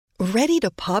Ready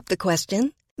to pop the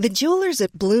question? The jewelers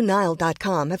at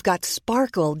BlueNile.com have got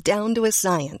sparkle down to a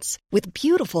science with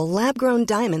beautiful lab-grown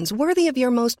diamonds worthy of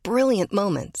your most brilliant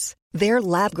moments. Their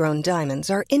lab-grown diamonds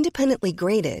are independently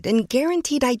graded and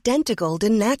guaranteed identical to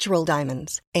natural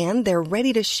diamonds, and they're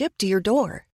ready to ship to your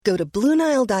door. Go to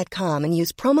BlueNile.com and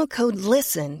use promo code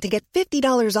LISTEN to get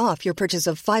 $50 off your purchase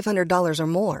of $500 or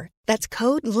more. That's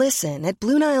code LISTEN at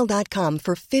BlueNile.com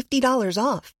for $50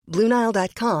 off.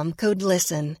 BlueNile.com, code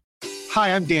LISTEN.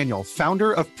 Hi, I'm Daniel,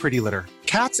 founder of Pretty Litter.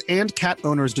 Cats and cat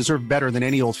owners deserve better than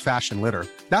any old-fashioned litter.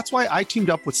 That's why I teamed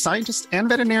up with scientists and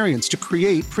veterinarians to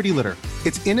create Pretty Litter.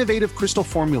 Its innovative crystal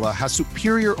formula has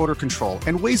superior odor control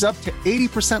and weighs up to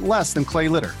 80% less than clay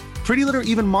litter. Pretty Litter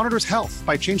even monitors health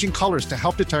by changing colors to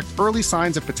help detect early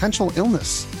signs of potential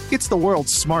illness. It's the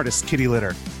world's smartest kitty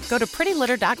litter. Go to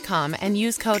prettylitter.com and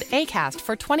use code ACAST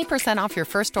for 20% off your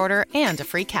first order and a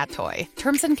free cat toy.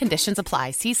 Terms and conditions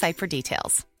apply. See site for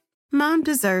details. Mom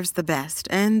deserves the best,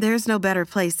 and there's no better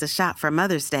place to shop for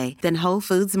Mother's Day than Whole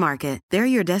Foods Market. They're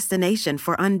your destination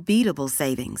for unbeatable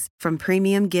savings, from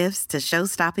premium gifts to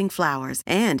show-stopping flowers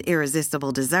and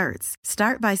irresistible desserts.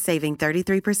 Start by saving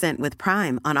 33% with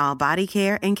Prime on all body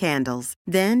care and candles.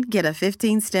 Then get a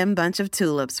 15-stem bunch of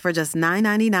tulips for just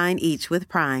 $9.99 each with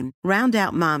Prime. Round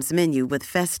out Mom's menu with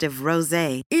festive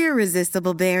rosé,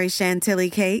 irresistible berry chantilly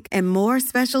cake, and more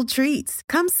special treats.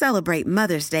 Come celebrate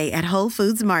Mother's Day at Whole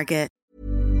Foods Market.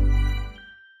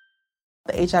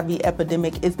 The HIV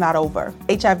epidemic is not over.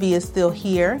 HIV is still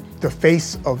here. The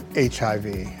face of HIV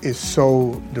is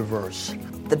so diverse.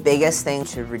 The biggest thing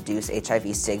to reduce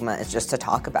HIV stigma is just to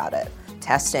talk about it.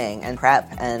 Testing and PrEP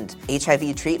and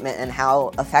HIV treatment and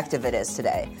how effective it is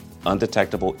today.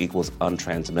 Undetectable equals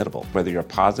untransmittable. Whether you're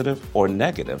positive or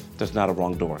negative, there's not a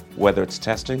wrong door. Whether it's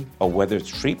testing or whether it's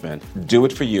treatment, do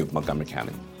it for you, Montgomery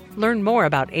County. Learn more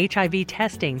about HIV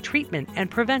testing, treatment, and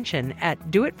prevention at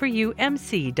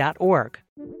doitforyoumc.org.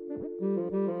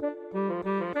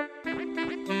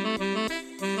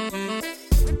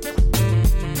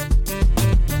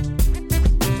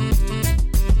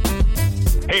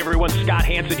 Hey everyone, Scott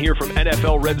Hansen here from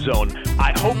NFL Red Zone.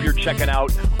 I hope you're checking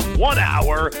out 1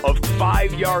 hour of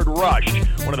 5 Yard Rush,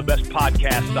 one of the best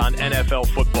podcasts on NFL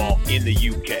football in the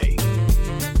UK.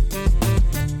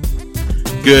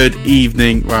 Good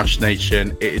evening, Rush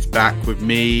Nation. It is back with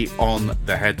me on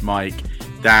the head mic.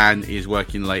 Dan is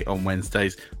working late on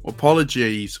Wednesdays.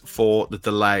 Apologies for the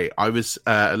delay. I was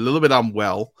a little bit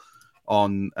unwell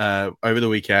on over the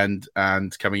weekend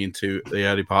and coming into the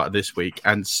early part of this week.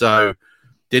 And so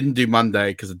didn't do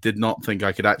Monday because I did not think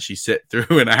I could actually sit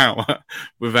through an hour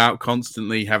without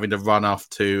constantly having to run off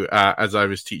to, as I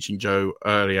was teaching Joe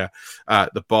earlier,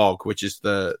 the bog, which is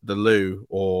the loo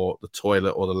or the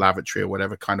toilet or the lavatory or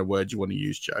whatever kind of word you want to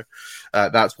use, Joe.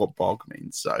 That's what bog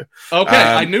means. So okay,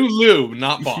 I knew loo,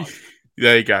 not bog.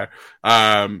 There you go.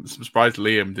 I'm surprised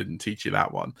Liam didn't teach you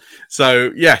that one.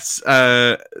 So, yes,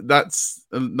 that's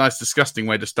a nice, disgusting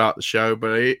way to start the show.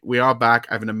 But we are back.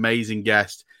 I have an amazing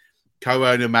guest.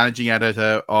 Co-owner, managing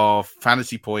editor of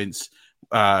Fantasy Points,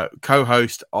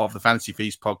 co-host of the Fantasy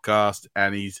Feast podcast,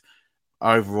 and he's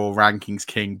overall rankings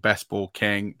king, best ball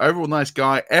king, overall nice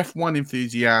guy, F1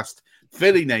 enthusiast,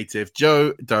 Philly native,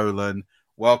 Joe Dolan.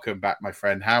 Welcome back, my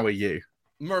friend. How are you?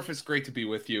 Murph, it's great to be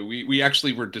with you. We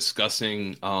actually were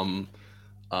discussing.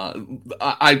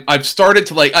 I've started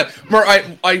to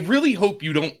Murph. I really hope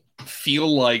you don't feel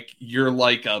like you're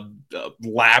like a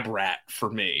lab rat for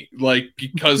me,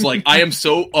 because I am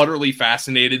so utterly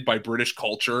fascinated by British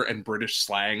culture and British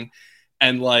slang,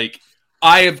 and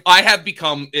I have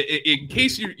become, in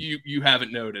case you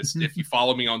haven't noticed, if you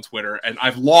follow me on Twitter, and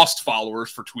I've lost followers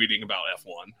for tweeting about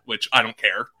F1, which I don't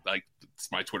care.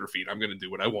 It's my Twitter feed. I'm going to do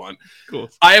what I want. Cool.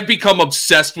 I have become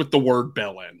obsessed with the word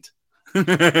bell end,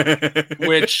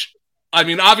 which, I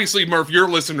mean, obviously, Murph, your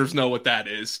listeners know what that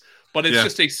is. But it's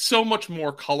just a so much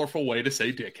more colorful way to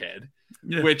say dickhead,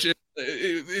 which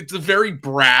it's a very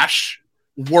brash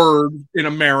word in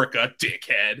America,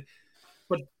 dickhead.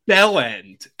 But bell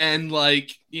end and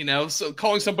so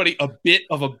calling somebody a bit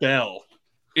of a bell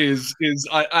is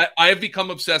I have become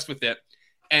obsessed with it,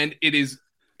 and it is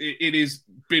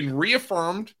been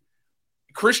reaffirmed.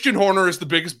 Christian Horner is the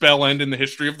biggest bell end in the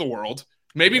history of the world.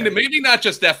 Maybe not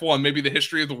just F1, maybe the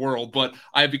history of the world, but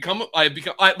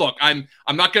look, I'm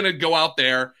not going to go out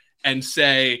there and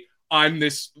say I'm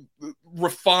this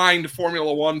refined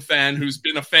Formula One fan who's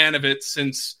been a fan of it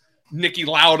since Niki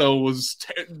Lauda was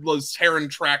tearing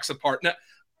tracks apart. No,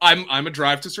 I'm a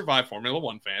Drive to Survive Formula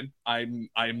One fan. I'm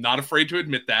not afraid to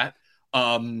admit that.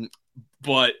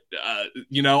 But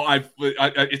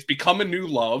it's become a new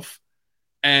love.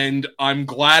 and I'm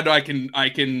glad I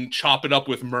can chop it up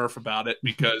with Murph about it,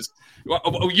 because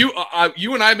you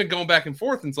and I have been going back and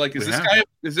forth, and it's like,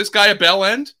 is this guy a bell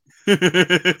end?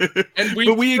 And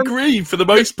we agree for the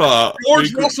most part.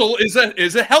 George Russell is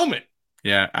a helmet.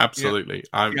 Yeah, absolutely.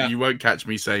 Yeah. You won't catch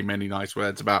me saying many nice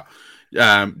words about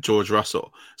George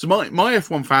Russell. So my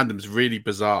F1 fandom is really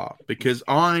bizarre, because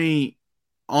I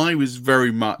was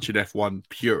very much an F1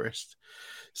 purist.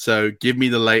 So give me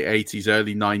the late 80s,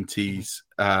 early 90s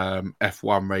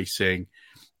F1 racing.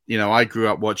 You know, I grew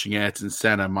up watching Ayrton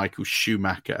Senna, Michael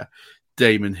Schumacher,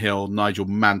 Damon Hill, Nigel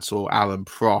Mansell, Alan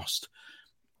Prost.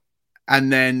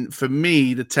 And then for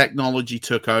me, the technology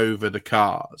took over the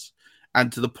cars.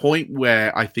 And to the point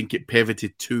where I think it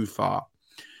pivoted too far,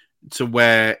 to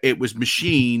where it was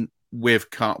machine with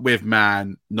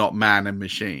man, not man and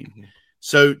machine. Mm-hmm.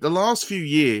 So the last few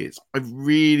years, I've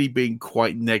really been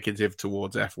quite negative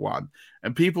towards F1.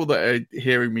 And people that are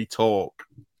hearing me talk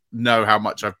know how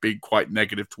much I've been quite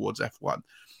negative towards F1.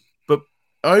 But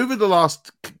over the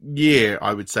last year,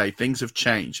 I would say things have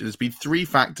changed. And there's been three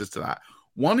factors to that.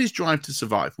 One is Drive to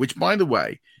Survive, which, by the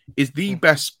way, is the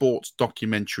best sports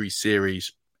documentary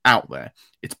series out there.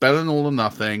 It's better than All or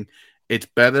Nothing. It's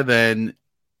better than,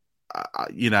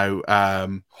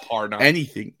 Hard Knocks.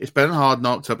 Anything. It's better than Hard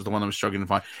Knocks. That was the one I was struggling to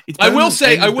find. I will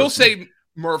say,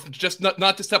 Murph, just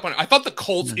not to step on it, I thought the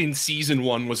Colts in season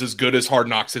 1 was as good as Hard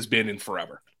Knocks has been in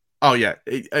forever. Oh, yeah.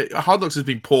 Hard Knocks has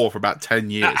been poor for about 10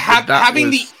 years.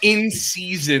 Having the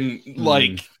in-season,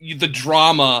 the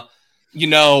drama,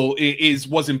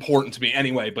 was important to me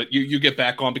anyway. But you get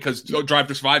back on, because Drive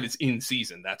to Survive is in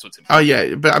season. That's what's important. Oh,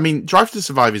 yeah. But, I mean, Drive to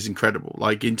Survive is incredible.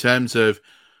 Like, in terms of,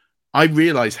 I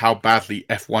realize how badly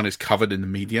F1 is covered in the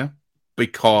media,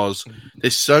 because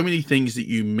there's so many things that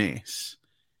you miss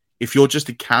if you're just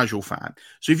a casual fan.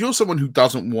 So if you're someone who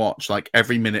doesn't watch, like,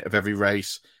 every minute of every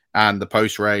race and the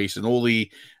post-race and all the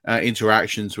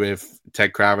interactions with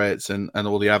Ted Kravitz and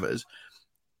all the others,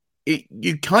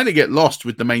 you kind of get lost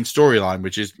with the main storyline,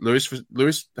 which is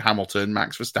Lewis Hamilton,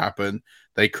 Max Verstappen.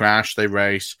 They crash, they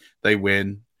race, they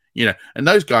win. And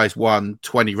those guys won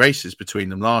 20 races between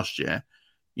them last year.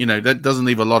 That doesn't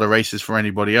leave a lot of races for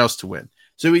anybody else to win.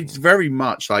 So it's very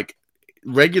much like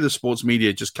regular sports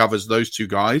media just covers those two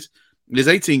guys. There's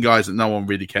 18 guys that no one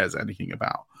really cares anything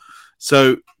about.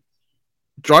 So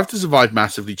Drive to Survive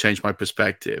massively changed my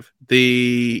perspective.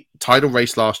 The title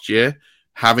race last year,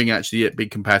 having actually it be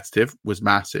competitive, was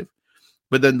massive.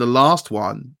 But then the last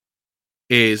one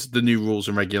is the new rules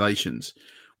and regulations,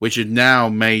 which have now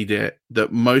made it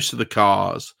that most of the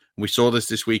cars, we saw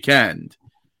this weekend,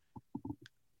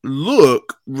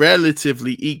 look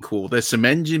relatively equal. There's some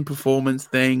engine performance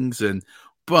things,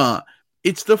 but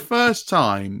it's the first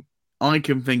time I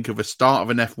can think of a start of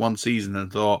an F1 season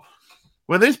and thought,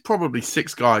 well, there's probably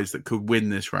 6 guys that could win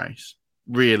this race,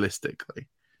 realistically.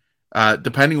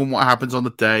 Depending on what happens on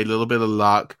the day, a little bit of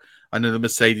luck. I know the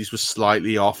Mercedes was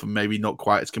slightly off and maybe not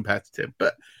quite as competitive,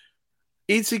 but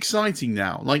it's exciting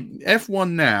now. Like,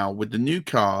 F1 now, with the new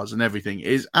cars and everything,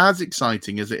 is as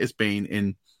exciting as it has been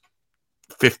in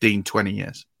 15, 20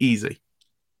 years. Easy.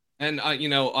 And,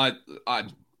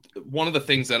 one of the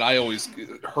things that I always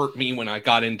hurt me when I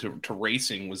got into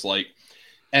racing was like,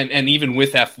 and even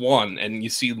with F1, and you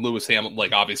see Lewis Hamilton,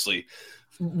 like, obviously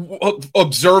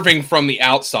observing from the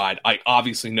outside, I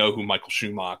obviously know who Michael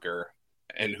Schumacher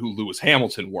and who Lewis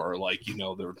Hamilton were. Like,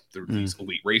 they're these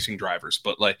elite racing drivers.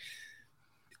 But, like,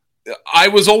 I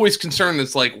was always concerned.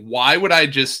 It's like, why would I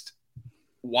just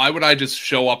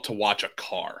show up to watch a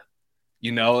car?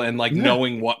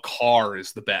 Knowing what car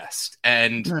is the best.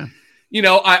 And,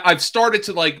 I've started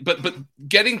to but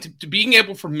getting to being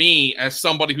able, for me, as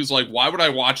somebody who's like, why would I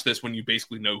watch this when you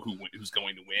basically know who's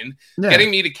going to win? Yeah. Getting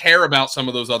me to care about some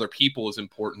of those other people is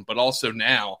important. But also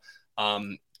now,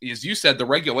 as you said, the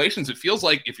regulations, it feels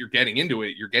like if you're getting into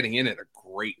it, you're getting in at a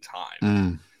great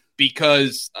time.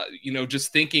 Because,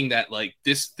 just thinking that, like,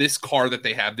 this car that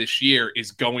they have this year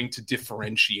is going to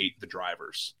differentiate the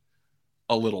drivers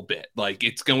a little bit. Like,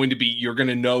 it's going to be, you're going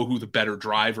to know who the better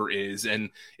driver is, and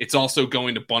it's also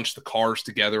going to bunch the cars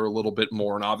together a little bit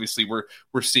more. And obviously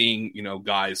we're seeing,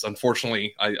 guys,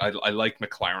 unfortunately, I like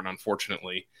McLaren.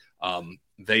 Unfortunately,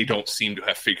 they don't seem to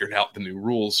have figured out the new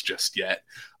rules just yet,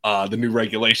 the new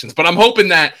regulations. But I'm hoping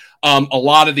that a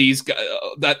lot of these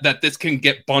that this can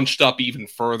get bunched up even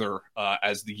further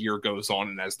as the year goes on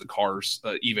and as the cars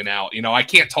even out. I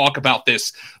can't talk about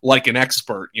this like an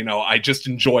expert. I just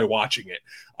enjoy watching it.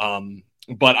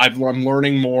 But I'm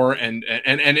learning more, and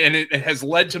it has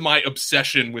led to my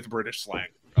obsession with British slang.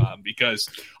 Because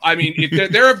I mean,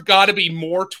 there have got to be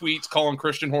more tweets calling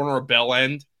Christian Horner a bell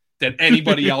end than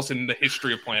anybody else in the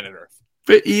history of planet Earth.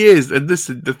 But he is, and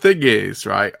listen, the thing is,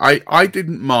 right, I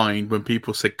didn't mind when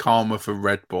people said karma for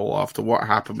Red Bull after what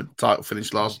happened with the title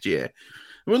finish last year.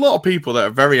 There were a lot of people that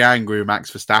are very angry with Max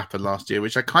Verstappen last year,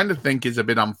 which I kind of think is a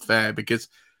bit unfair because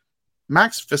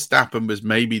Max Verstappen was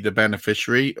maybe the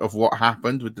beneficiary of what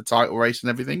happened with the title race and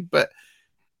everything, but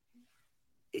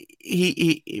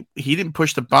he didn't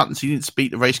push the buttons, he didn't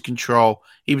speak the race control,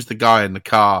 he was the guy in the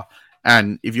car.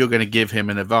 And if you're going to give him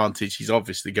an advantage, he's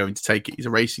obviously going to take it. He's a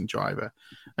racing driver.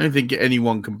 I don't think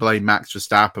anyone can blame Max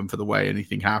Verstappen for the way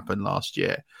anything happened last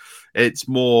year. It's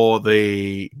more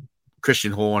the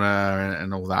Christian Horner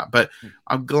and all that. But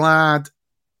I'm glad.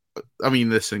 I mean,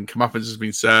 listen, comeuppance has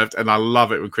been served, and I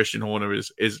love it when Christian Horner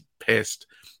is pissed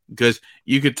because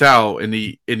you could tell in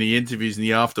the interviews in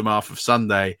the aftermath of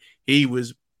Sunday he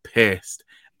was pissed.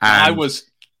 And I was.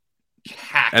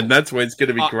 Cackle. And that's why it's going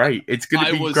to be great. It's going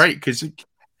to be great because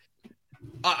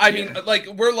I mean, like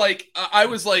we're like I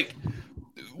was like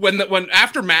when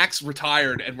after Max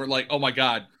retired and we're like, oh my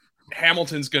god,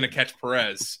 Hamilton's going to catch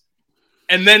Perez,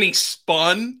 and then he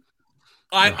spun.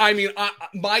 I mean,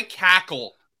 my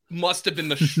cackle must have been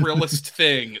the shrillest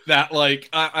thing that like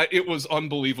it was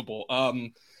unbelievable.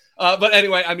 But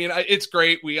anyway, I mean, it's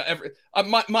great.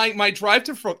 My Drive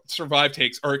to Survive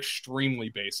takes are extremely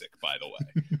basic, by the way.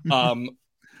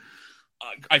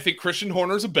 I think Christian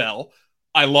Horner's a bell.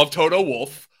 I love Toto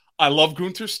Wolff. I love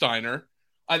Gunther Steiner.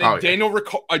 I think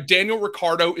Daniel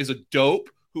Ricciardo is a dope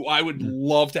who I would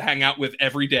love to hang out with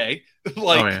every day.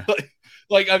 I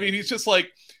mean, he's just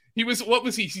like, he was, what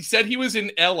was he? He said he was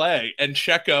in LA and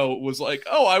Checo was like,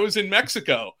 oh, I was in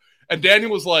Mexico. And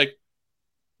Daniel was like,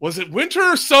 was it winter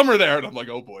or summer there? And I'm like,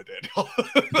 oh boy, Daniel.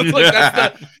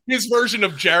 That's his version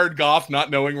of Jared Goff not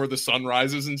knowing where the sun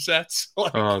rises and sets.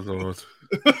 Like, oh, Lord.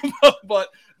 But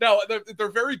no,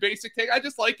 they're very basic take. I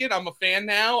just like it. I'm a fan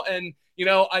now. And, you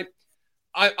know,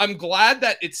 I'm glad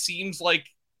that it seems like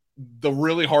the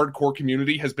really hardcore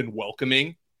community has been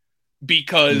welcoming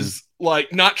because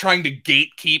like not trying to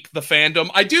gatekeep the fandom.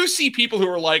 I do see people who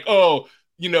are like, oh,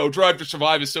 you know, Drive to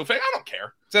Survive is so fake. I don't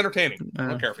care. It's entertaining. I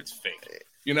don't care if it's fake.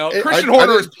 You know, Christian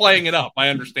Horner is playing it up. I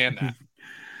understand that.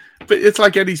 But it's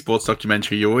like any sports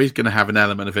documentary. You're always going to have an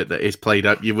element of it that is played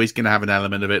up. You're always going to have an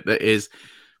element of it that is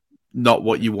not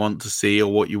what you want to see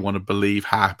or what you want to believe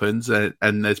happens.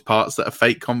 And there's parts that are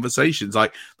fake conversations,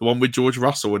 like the one with George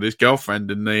Russell and his girlfriend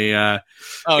in the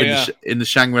in the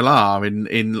Shangri-La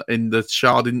in the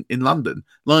Shard in London.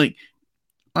 Like,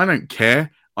 I don't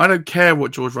care. I don't care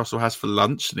what George Russell has for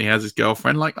lunch and he has his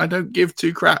girlfriend. Like, I don't give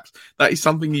two craps. That is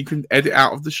something you can edit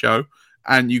out of the show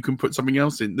and you can put something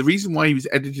else in. The reason why he was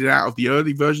edited out of the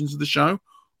early versions of the show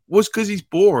was because he's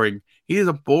boring. He is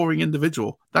a boring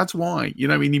individual. That's why. You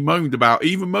know, I mean, he even moaned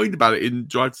about it in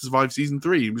Drive to Survive Season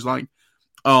 3. He was like,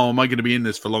 oh, am I going to be in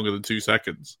this for longer than 2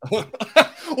 seconds?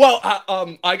 Well,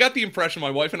 I got the impression, my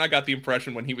wife and I got the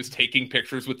impression when he was taking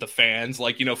pictures with the fans,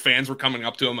 like, you know, fans were coming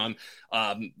up to him on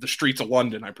the streets of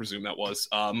London, I presume that was.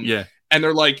 And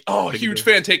they're like, oh, huge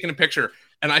fan taking a picture.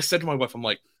 And I said to my wife, I'm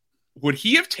like, would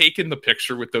he have taken the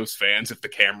picture with those fans if the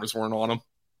cameras weren't on him?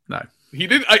 No. He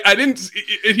didn't.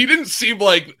 He didn't seem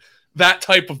like that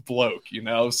type of bloke, you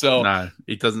know? So no,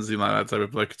 he doesn't seem like that type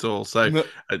of bloke at all. So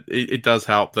it does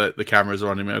help that the cameras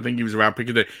are on him. I think he was around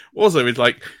Piccadilly. Also, it's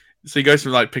like, so he goes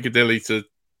from like Piccadilly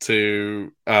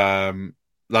to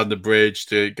London Bridge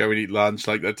to go and eat lunch.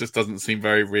 Like, that just doesn't seem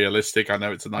very realistic. I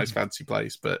know it's a nice fancy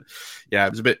place, but yeah,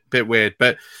 it was a bit weird.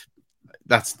 But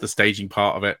that's the staging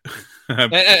part of it.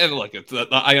 and look,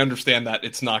 I understand that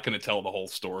it's not going to tell the whole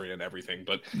story and everything,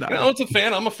 but no. You know, it's a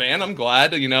fan. I'm a fan. I'm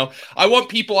glad. You know, I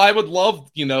would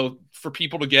love, you know, for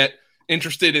people to get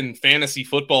interested in fantasy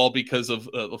football because of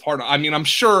hard. I mean, I'm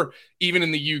sure even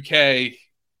in the UK,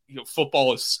 you know,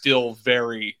 football is still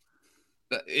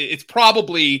it's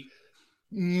probably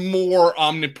more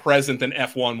omnipresent than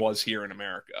F1 was here in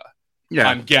America. Yeah,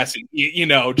 I'm guessing. You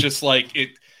know, just like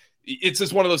it's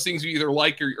just one of those things you either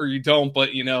like or you don't.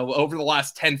 But, you know, over the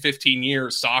last 10, 15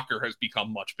 years, soccer has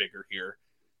become much bigger here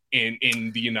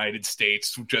in the United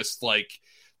States. Just like,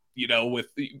 you know, with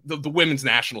the women's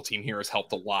national team here has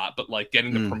helped a lot. But like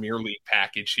getting the Premier League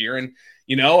package here, and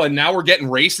you know, and now we're getting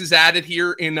races added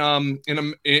here in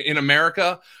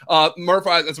America. Murph,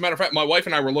 as a matter of fact, my wife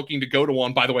and I were looking to go to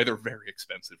one. By the way, they're very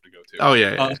expensive to go to. Oh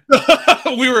yeah.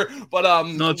 We were, but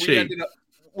not cheap.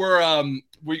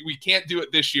 We can't do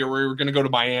it this year. We're going to go to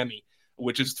Miami,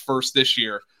 which is first this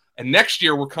year, and next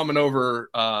year we're coming over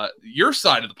your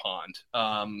side of the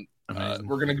pond.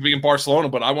 We're going to be in Barcelona,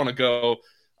 but I want to go.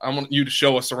 I want you to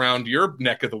show us around your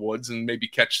neck of the woods and maybe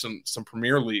catch some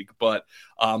Premier League. But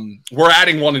we're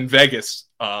adding one in Vegas,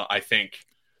 I think.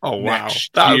 Oh wow,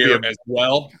 next year as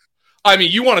well. I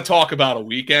mean, you want to talk about a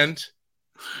weekend?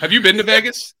 Have you been to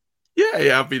Vegas?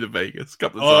 Yeah, I've been to Vegas a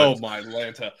couple of times. Oh my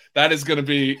Atlanta. That is gonna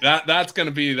be that's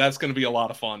gonna be a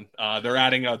lot of fun. They're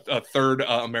adding a third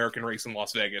American race in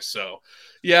Las Vegas. So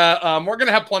yeah, we're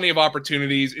gonna have plenty of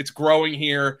opportunities. It's growing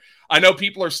here. I know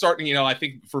people are starting, I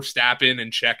think Verstappen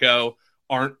and Checo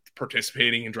aren't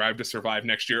participating in Drive to Survive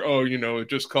next year. Oh, it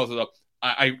just causes up.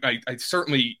 I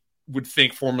certainly would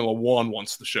think Formula One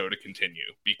wants the show to continue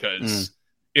because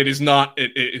it is not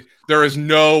there is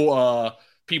no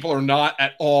people are not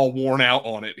at all worn out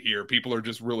on it here. People are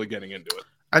just really getting into it.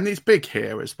 And it's big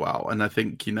here as well. And I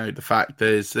think, the fact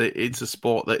is that it's a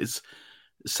sport that is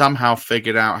somehow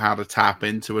figured out how to tap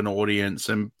into an audience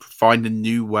and find a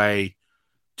new way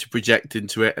to project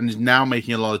into it, and is now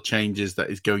making a lot of changes that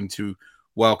is going to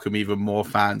welcome even more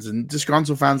fans and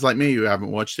disgruntled fans like me who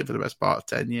haven't watched it for the best part of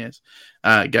 10 years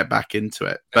get back into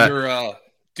it. But you're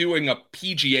doing a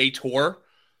PGA Tour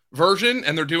version,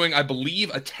 and they're doing, I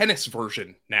believe, a tennis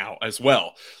version now as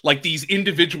well. Like these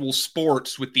individual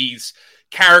sports with these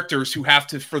characters who have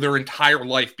to, for their entire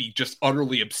life, be just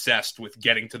utterly obsessed with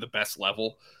getting to the best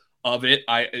level of it.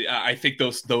 I think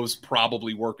those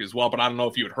probably work as well, but I don't know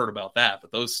if you had heard about that,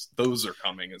 but those are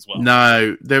coming as well.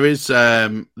 No, there is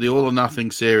the All or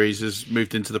Nothing series has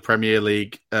moved into the Premier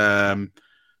League. So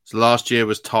last year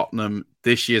was Tottenham,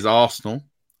 this year's Arsenal,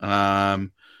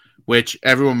 which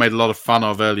everyone made a lot of fun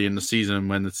of early in the season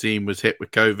when the team was hit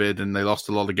with COVID and they lost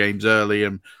a lot of games early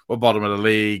and were bottom of the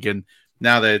league. And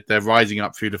now they're rising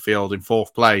up through the field in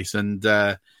fourth place. And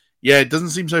it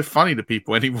doesn't seem so funny to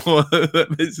people anymore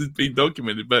that this has been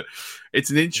documented. But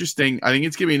it's I think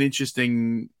it's going to be an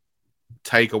interesting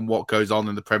take on what goes on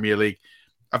in the Premier League.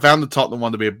 I found the Tottenham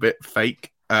one to be a bit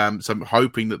fake. So I'm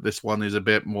hoping that this one is a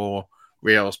bit more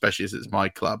real, especially as it's my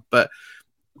club. But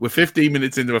we're 15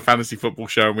 minutes into a fantasy football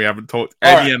show and we haven't talked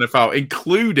any NFL,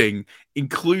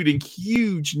 including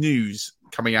huge news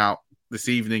coming out this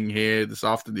evening here, this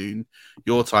afternoon,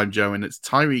 your time, Joe, and it's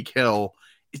Tyreek Hill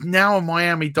is now a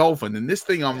Miami Dolphin. And this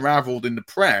thing unraveled in the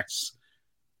press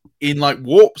in like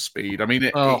warp speed. I mean,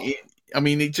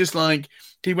 it just like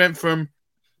he went from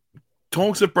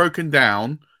talks have broken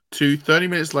down to 30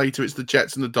 minutes later, it's the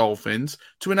Jets and the Dolphins,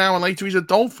 to an hour later, he's a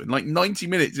Dolphin. Like 90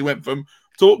 minutes, it went from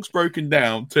talks broken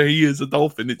down to he is a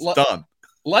Dolphin. It's done.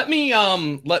 Let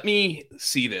me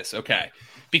see this, okay?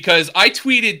 Because I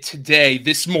tweeted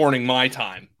this morning, my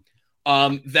time,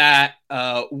 that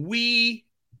we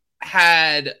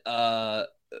had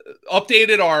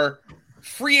updated our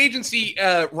free agency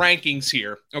rankings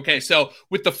here. Okay, so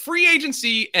with the free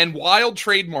agency and wild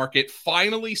trade market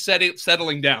finally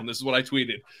settling down, this is what I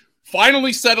tweeted.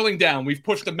 Finally settling down, we've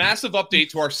pushed a massive update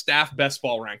to our staff best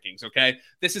ball rankings, okay?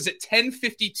 This is at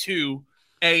 10:52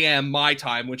 a.m. my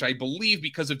time, which I believe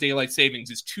because of daylight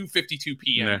savings is 2:52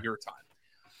 p.m. your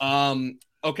time.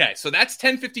 Okay, so that's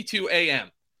 10:52 a.m.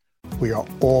 We are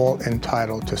all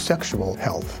entitled to sexual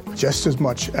health, just as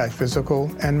much as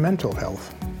physical and mental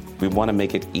health. We want to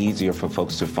make it easier for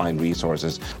folks to find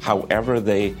resources. However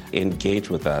they engage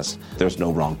with us, there's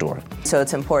no wrong door. So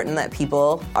it's important that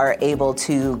people are able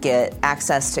to get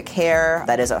access to care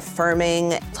that is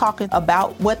affirming. Talking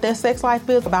about what their sex life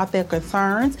is, about their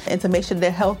concerns, and to make sure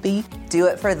they're healthy. Do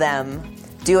it for them.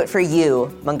 Do it for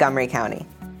you, Montgomery County.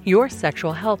 Your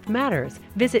sexual health matters.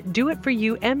 Visit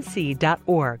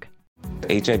doitforyoumc.org.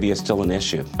 HIV is still an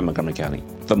issue in Montgomery County.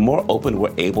 The more open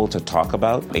we're able to talk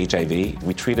about HIV,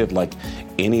 we treat it like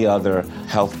any other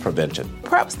health prevention.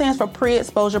 PrEP stands for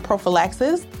pre-exposure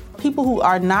prophylaxis. People who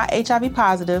are not HIV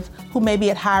positive, who may be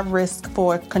at high risk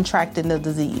for contracting the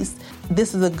disease.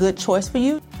 This is a good choice for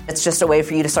you. It's just a way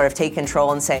for you to sort of take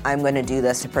control and say, I'm going to do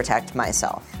this to protect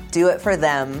myself. Do it for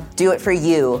them. Do it for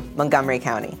you, Montgomery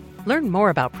County. Learn more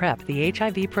about PrEP, the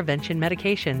HIV prevention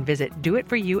medication. Visit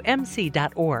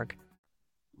doitforyoumc.org.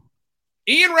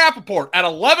 Ian Rappaport at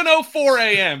 11:04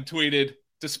 a.m. tweeted,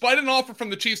 despite an offer from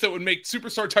the Chiefs that would make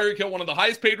superstar Tyreek Hill one of the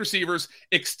highest paid receivers,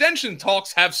 extension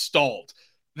talks have stalled.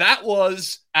 That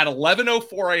was at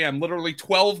 11:04 a.m., literally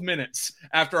 12 minutes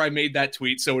after I made that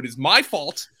tweet. So it is my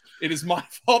fault. It is my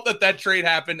fault that trade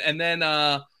happened. And then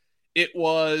it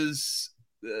was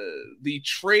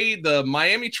the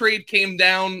Miami trade came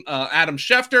down. Adam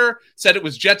Schefter said it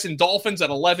was Jets and Dolphins at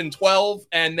 11:12.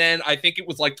 And then I think it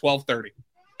was like 12:30.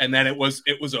 And then it was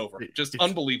over. Just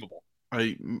unbelievable.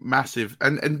 Massive.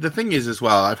 And the thing is as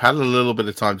well, I've had a little bit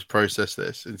of time to process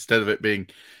this instead of it being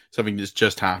something that's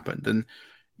just happened. And,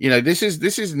 this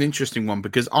is an interesting one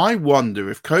because I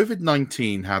wonder if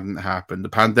COVID-19 hadn't happened, the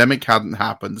pandemic hadn't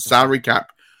happened, the salary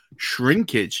cap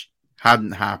shrinkage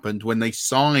hadn't happened when they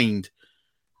signed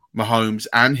Mahomes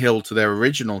and Hill to their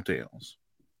original deals.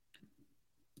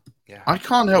 Yeah. I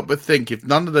can't help but think if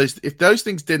those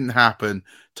things didn't happen,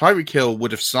 Tyreek Hill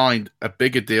would have signed a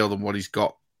bigger deal than what he's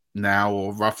got now,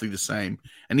 or roughly the same,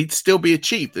 and he'd still be a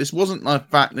Chief. This wasn't the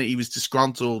fact that he was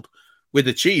disgruntled with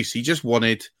the Chiefs. He just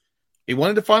wanted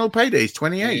the final payday. He's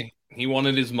 28. He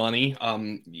wanted his money.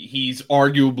 He's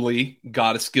arguably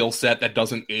got a skill set that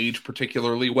doesn't age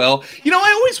particularly well.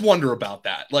 I always wonder about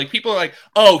that. Like, people are like,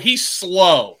 oh, he's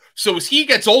slow. So as he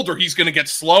gets older, he's going to get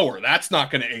slower. That's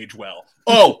not going to age well.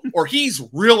 Oh, or he's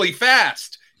really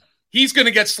fast. He's going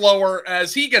to get slower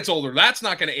as he gets older. That's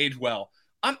not going to age well.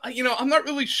 I'm not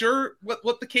really sure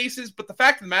what the case is, but the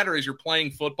fact of the matter is you're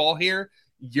playing football here.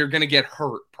 You're going to get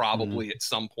hurt probably at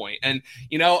some point. And,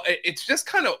 it's just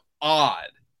kind of odd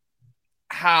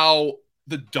how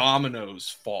the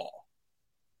dominoes fall.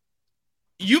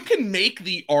 You can make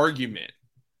the argument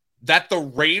that the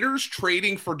Raiders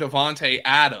trading for Davante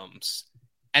Adams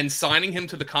and signing him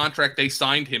to the contract they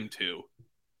signed him to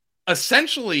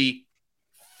essentially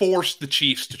forced the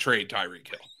Chiefs to trade Tyreek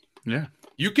Hill. Yeah.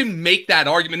 You can make that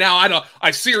argument. Now,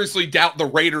 I seriously doubt the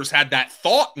Raiders had that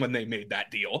thought when they made that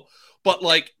deal. But,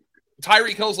 like,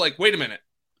 Tyreek Hill's like, wait a minute.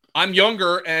 I'm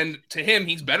younger, and to him,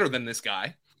 he's better than this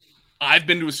guy. I've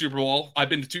been to a Super Bowl. I've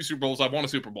been to 2 Super Bowls. I've won a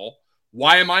Super Bowl.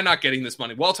 Why am I not getting this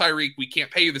money? Well, Tyreek, we can't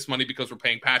pay you this money because we're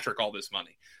paying Patrick all this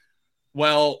money.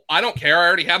 Well, I don't care. I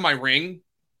already have my ring.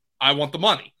 I want the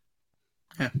money.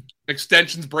 Yeah.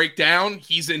 Extensions break down.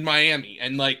 He's in Miami.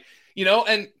 And, like,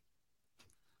 and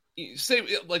you say,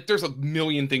 like, there's a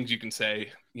million things you can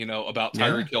say, about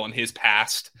Tyreek Hill and his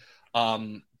past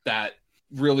that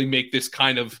really make this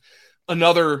kind of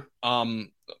another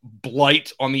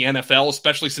blight on the NFL,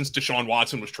 especially since Deshaun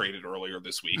Watson was traded earlier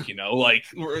this week.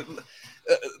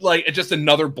 Like just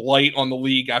another blight on the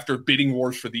league after bidding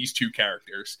wars for these two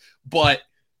characters. But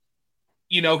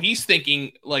he's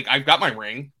thinking, like, I've got my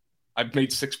ring, I've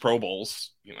made 6 Pro Bowls,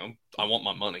 I want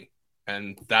my money.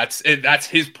 And that's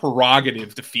his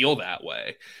prerogative to feel that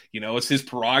way. It's his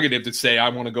prerogative to say, I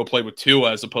want to go play with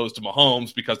Tua as opposed to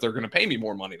Mahomes because they're going to pay me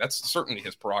more money. That's certainly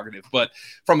his prerogative. But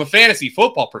from a fantasy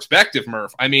football perspective,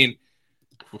 Murph, I mean,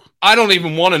 I don't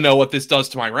even want to know what this does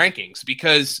to my rankings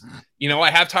because,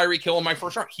 I have Tyreek Hill in my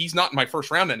first round. He's not in my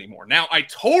first round anymore. Now, I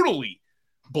totally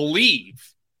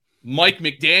believe Mike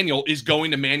McDaniel is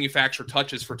going to manufacture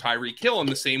touches for Tyreek Hill in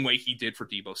the same way he did for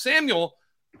Deebo Samuel.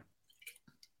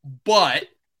 But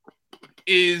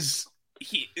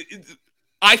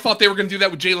I thought they were going to do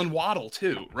that with Jalen Waddle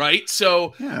too, right?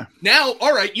 So now,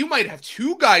 all right, you might have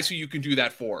 2 guys who you can do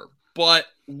that for, but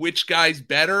which guy's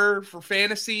better for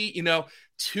fantasy?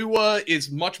 Tua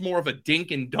is much more of a dink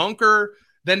and dunker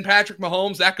than Patrick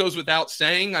Mahomes. That goes without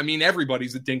saying. I mean,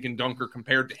 everybody's a dink and dunker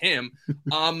compared to him.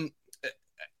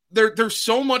 There's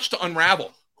so much to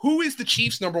unravel. Who is the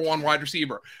Chiefs' number 1 wide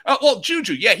receiver? Well,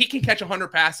 Juju. Yeah, he can catch 100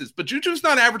 passes, but Juju's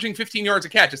not averaging 15 yards a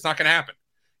catch. It's not going to happen.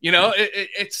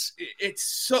 It's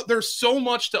so there's so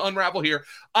much to unravel here.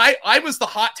 I was the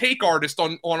hot take artist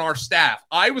on our staff.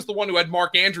 I was the one who had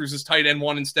Mark Andrews as tight end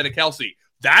 1 instead of Kelsey.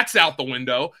 That's out the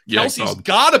window. Yeah, Kelsey's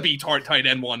got to be tight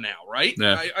end 1 now, right?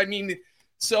 Yeah. I mean,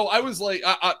 so I was like,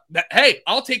 hey,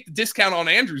 I'll take the discount on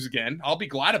Andrews again. I'll be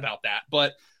glad about that,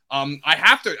 but. I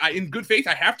have to, in good faith,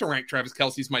 I have to rank Travis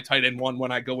Kelce as my tight end 1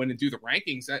 when I go in and do the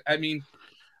rankings. I mean,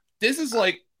 this is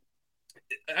like,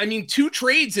 2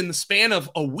 trades in the span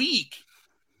of a week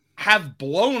have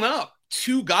blown up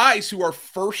 2 guys who are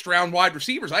first round wide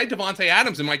receivers. I had Davante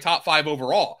Adams in my top 5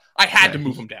 overall. I had to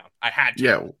move him down. I had to.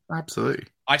 Yeah, absolutely.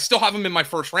 I still have him in my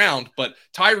first round, but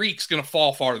Tyreek's going to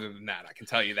fall farther than that. I can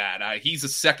tell you that. He's a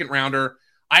second rounder.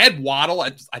 I had Waddle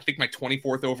at, I think, my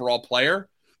 24th overall player.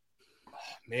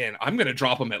 Man, I'm going to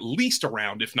drop him at least a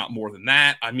round, if not more than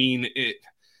that. I mean,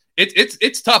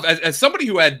 it's tough. As somebody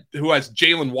who has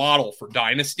Jalen Waddle for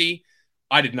Dynasty,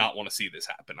 I did not want to see this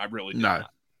happen. I really did not.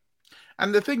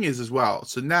 And the thing is as well,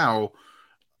 so now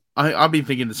I've been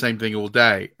thinking the same thing all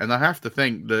day, and I have to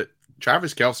think that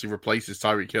Travis Kelce replaces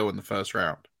Tyreek Hill in the first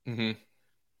round. Mm-hmm.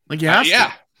 Like, he has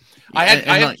to. I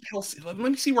had Kelce. Let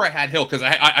me see where I had Hill, because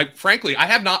I frankly, I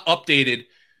have not updated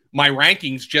my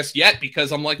rankings just yet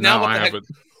because I'm like, now what the heck?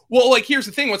 Well, like, here's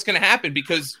the thing. What's going to happen?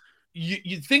 Because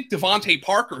you think Devontae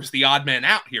Parker is the odd man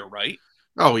out here, right?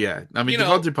 Oh, yeah. I mean,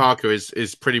 Devontae Parker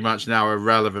is pretty much now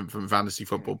irrelevant from fantasy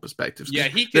football perspectives. Yeah,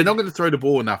 they're not going to throw the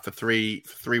ball enough for three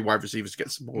wide receivers to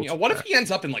get some balls. What if he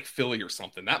ends up in, like, Philly or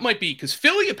something? That might be, because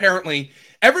Philly apparently,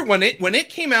 when it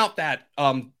came out that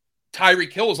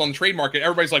Tyreek Hill was on the trade market,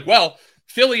 everybody's like, well,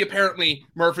 Philly apparently,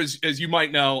 Murph, as you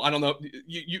might know, I don't know,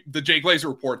 the Jay Glazer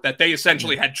report, that they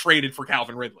essentially had traded for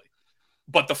Calvin Ridley.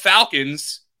 But the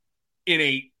Falcons, in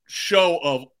a show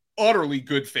of utterly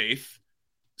good faith,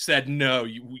 said, no,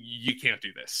 you can't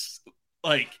do this.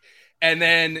 And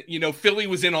then, Philly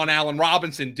was in on Allen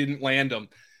Robinson, didn't land him.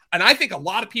 And I think a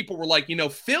lot of people were like,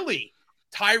 Philly,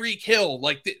 Tyreek Hill,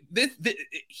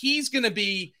 he's going to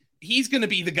be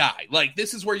the guy.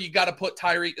 This is where you got to put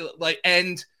Tyreek,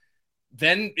 and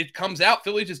then it comes out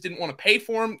Philly just didn't want to pay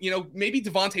for him. Maybe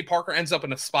Devontae Parker ends up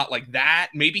in a spot like that.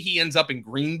 Maybe he ends up in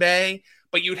Green Bay.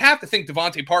 But you'd have to think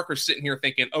Devontae Parker's sitting here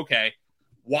thinking, okay,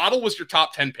 Waddle was your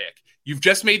top 10 pick. You've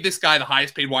just made this guy the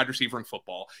highest paid wide receiver in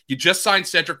football. You just signed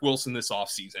Cedric Wilson this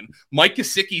offseason. Mike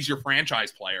Gesicki's your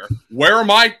franchise player. Where are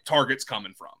my targets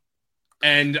coming from?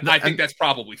 And I think that's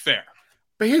probably fair.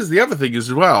 But here's the other thing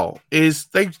as well, is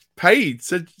they paid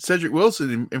Cedric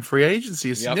Wilson in free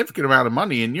agency a significant amount of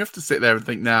money, and you have to sit there and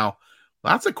think now,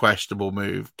 that's a questionable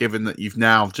move, given that you've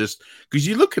now just... Because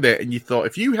you look at it and you thought,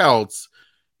 if you held,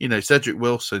 Cedric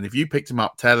Wilson, if you picked him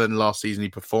up tail end last season, he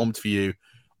performed for you,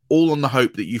 all on the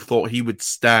hope that you thought he would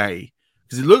stay,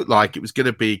 because it looked like it was going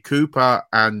to be Cooper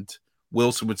and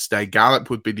Wilson would stay. Gallup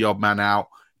would be the odd man out.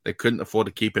 They couldn't afford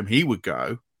to keep him. He would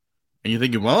go. And you're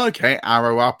thinking, well, okay,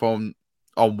 arrow up on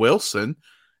Wilson.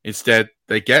 Instead,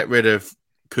 they get rid of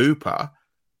Cooper.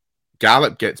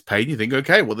 Gallup gets paid. You think,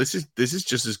 okay, well, this is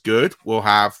just as good. We'll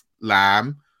have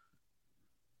Lamb,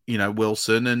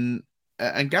 Wilson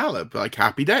and Gallup,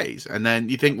 happy days. And then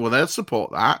you think, well, they'll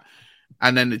support that.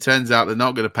 And then it turns out they're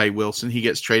not going to pay Wilson. He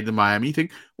gets traded to Miami. You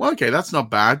think, well, okay, that's not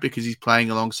bad because he's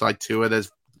playing alongside Tua.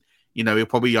 There's, he'll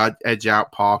probably edge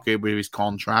out Parker with his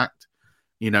contract.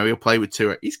 He'll play with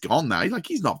Tua. He's gone now.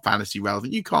 He's not fantasy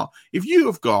relevant. You can't. If you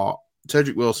have got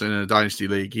Cedric Wilson in a dynasty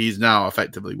league, he's now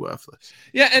effectively worthless.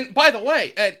 Yeah, and by the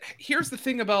way, here's the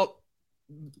thing about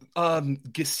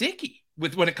Gesicki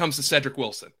when it comes to Cedric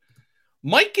Wilson.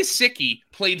 Mike Gesicki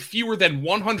played fewer than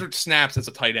 100 snaps as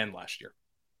a tight end last year.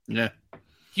 Yeah.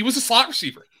 He was a slot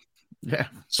receiver. Yeah.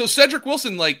 So Cedric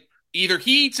Wilson, either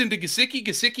he eats into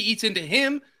Gesicki eats into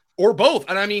him, or both.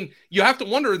 And I mean, you have to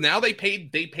wonder now they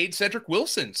paid Cedric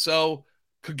Wilson. So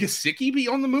could Gesicki be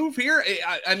on the move here?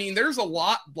 I mean, there's a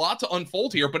lot to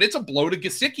unfold here, but it's a blow to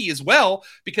Gesicki as well,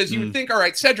 because you would think, all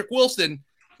right, Cedric Wilson,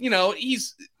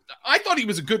 I thought he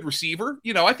was a good receiver.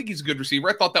 I think he's a good receiver.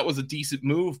 I thought that was a decent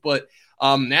move, but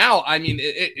now, I mean,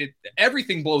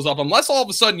 everything blows up unless all of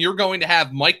a sudden you're going to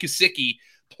have Mike Gesicki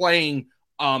playing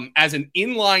as an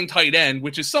inline tight end,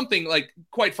 which is something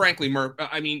quite frankly, Murph,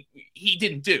 I mean, he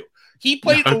didn't do. He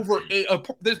played over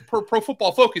per Pro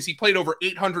Football Focus. He played over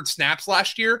 800 snaps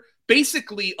last year.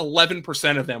 Basically,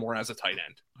 11% of them were as a tight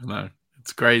end. I know,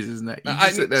 it's crazy, isn't it? You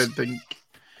just sit there and think,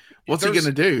 what's he going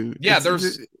to do? Yeah,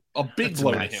 there's a big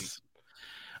blow to him.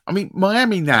 I mean,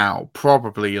 Miami now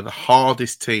probably are the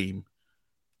hardest team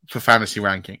for fantasy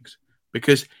rankings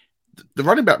because the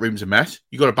running back room's a mess.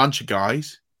 You got a bunch of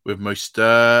guys with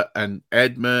Mostert and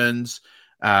Edmonds,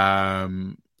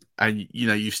 and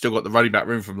you've still got the running back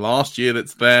room from last year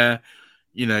that's there.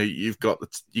 You've got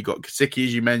Gesicki,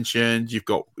 as you mentioned. You've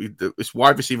got this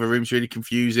wide receiver room's really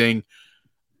confusing.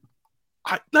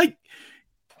 How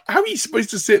are you supposed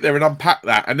to sit there and unpack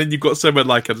that? And then you've got somewhere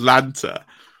like Atlanta,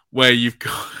 where you've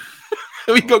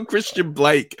got Christian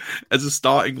Blake as a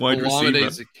starting wide receiver.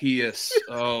 Zaccheaus.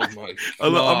 Oh my God.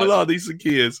 Olamide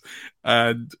Zaccheaus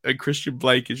and Christian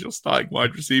Blake is your starting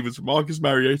wide receivers. Marcus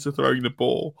Mariota throwing the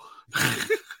ball.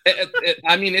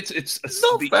 I mean, it's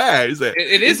not fair, is it?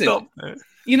 It isn't. Not fair.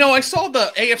 I saw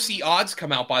the AFC odds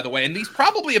come out, by the way, and these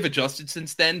probably have adjusted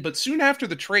since then. But soon after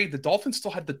the trade, the Dolphins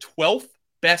still had the 12th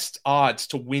best odds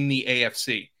to win the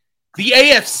AFC. The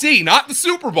AFC, not the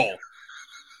Super Bowl.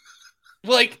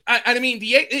 I mean,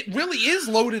 it really is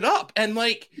loaded up. And,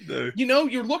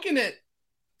 you're looking at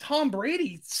Tom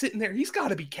Brady sitting there. He's got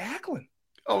to be cackling.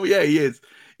 Oh, yeah, he is.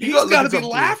 He's got to be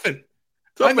laughing.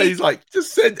 Tom Brady's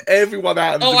just send everyone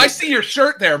out. I see your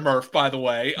shirt there, Murph, by the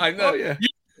way. I know. Oh, yeah. You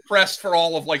were pressed for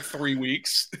all of 3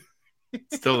 weeks.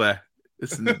 Still there.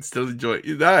 Still enjoy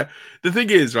it. The thing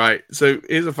is, right, so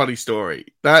here's a funny story.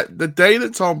 That the day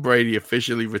that Tom Brady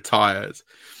officially retires,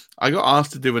 I got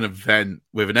asked to do an event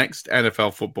with an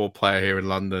ex-NFL football player here in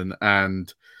London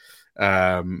and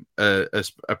a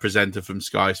presenter from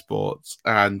Sky Sports.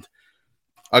 And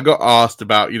I got asked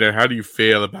about, how do you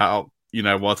feel about,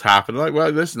 what's happened? Well,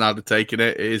 listen, I've taken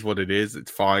it. It is what it is.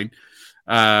 It's fine.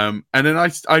 And then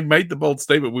I made the bold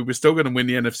statement we were still going to win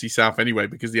the NFC South anyway,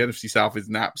 because the NFC South is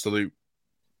an absolute...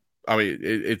 I mean,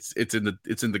 it's in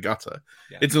the gutter.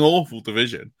 Yeah. It's an awful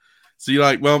division. So you're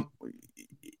like, well...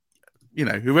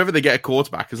 whoever they get a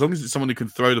quarterback, as long as it's someone who can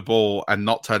throw the ball and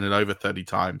not turn it over 30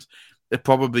 times, they're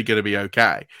probably going to be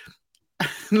okay.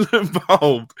 Lo and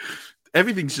behold,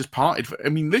 everything's just parted. I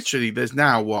mean, literally, there's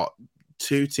now,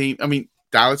 2 teams? I mean,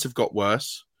 Dallas have got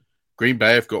worse. Green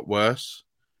Bay have got worse.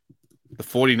 The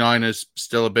 49ers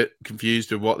still a bit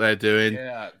confused with what they're doing.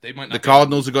 Yeah, they might not. The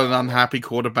Cardinals have got an unhappy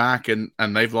quarterback, and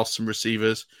they've lost some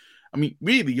receivers. I mean,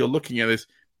 really, you're looking at this.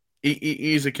 It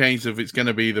is a case of it's going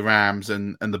to be the Rams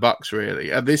and the Bucs,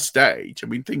 really. At this stage, I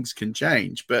mean, things can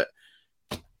change, but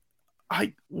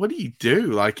what do you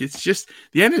do? Like, it's just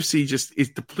the NFC just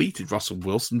is depleted. Russell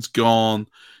Wilson's gone.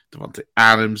 Devontae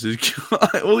Adams is gone.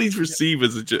 All these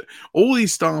receivers are just, all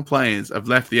these star players have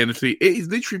left the NFC. It is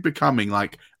literally becoming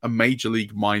like a major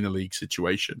league, minor league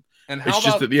situation. And it's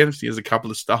just that the NFC has a couple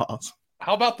of stars.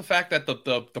 How about the fact that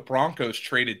the Broncos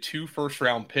traded 2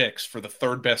 first-round picks for the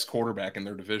third best quarterback in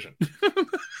their division?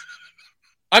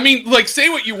 I mean, like, say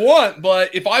what you want,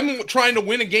 but if I'm trying to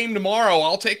win a game tomorrow,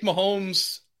 I'll take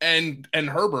Mahomes and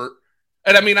Herbert.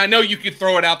 And I mean, I know you could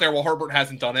throw it out there. Well, Herbert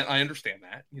hasn't done it. I understand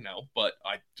that, but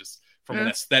I just, from an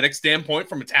aesthetic standpoint,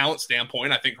 from a talent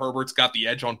standpoint, I think Herbert's got the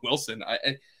edge on Wilson.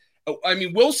 I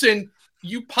mean, Wilson,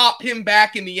 you pop him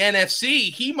back in the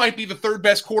NFC, he might be the third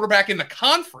best quarterback in the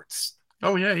conference.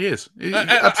 Oh yeah, he is.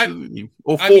 Absolutely.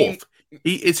 Or fourth. I mean,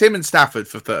 it's him and Stafford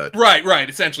for third. Right.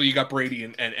 Essentially, you got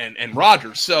Brady and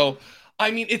Rodgers. So, I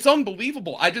mean, it's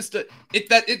unbelievable. I just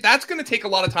that's going to take a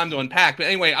lot of time to unpack. But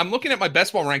anyway, I'm looking at my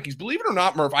best ball rankings. Believe it or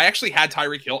not, Murph, I actually had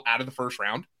Tyreek Hill out of the first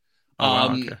round.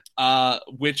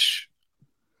 Which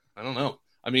I don't know.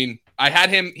 I mean, I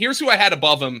had him. Here's who I had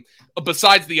above him.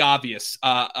 Besides the obvious,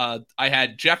 I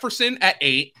had Jefferson at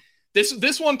 8.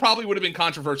 This one probably would have been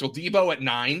controversial. Debo at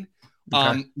 9.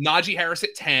 Najee Harris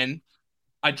at 10.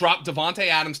 I dropped Devontae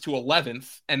Adams to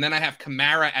 11th, and then I have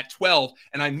Kamara at 12,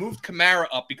 and I moved Kamara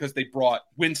up because they brought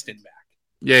Winston back.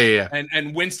 Yeah.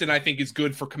 And Winston, I think, is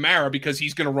good for Kamara because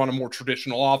he's going to run a more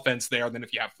traditional offense there than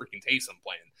if you have freaking Taysom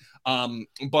playing.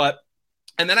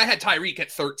 And then I had Tyreek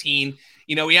at 13.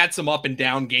 He had some up and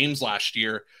down games last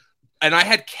year, and I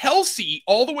had Kelsey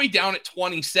all the way down at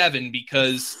 27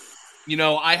 because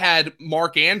I had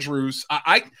Mark Andrews.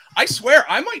 I swear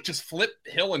I might just flip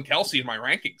Hill and Kelsey in my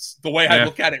rankings the way I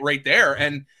look at it right there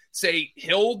and say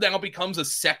Hill now becomes a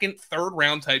second, third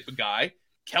round type of guy.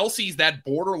 Kelsey's that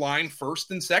borderline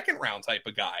first and second round type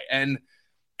of guy. And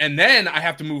then I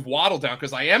have to move Waddle down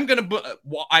because I am going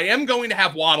to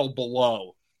have Waddle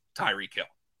below Tyreek Hill.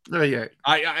 Oh, yeah.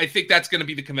 I think that's going to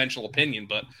be the conventional opinion.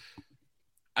 But,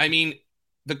 I mean,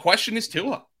 the question is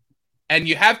Tua. And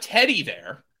you have Teddy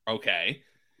there. Okay.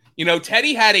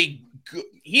 Teddy had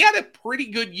a pretty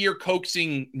good year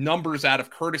coaxing numbers out of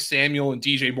Curtis Samuel and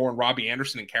DJ Moore and Robbie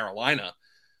Anderson in Carolina,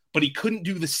 but he couldn't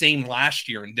do the same last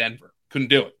year in Denver. Couldn't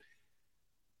do it.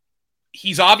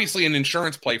 He's obviously an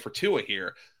insurance play for Tua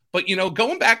here, but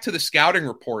going back to the scouting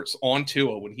reports on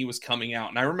Tua when he was coming out,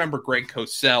 and I remember Greg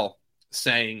Cosell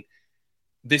saying,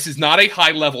 this is not a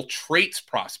high-level traits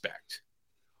prospect.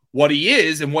 What he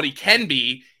is and what he can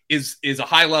be is a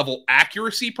high-level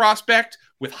accuracy prospect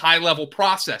with high-level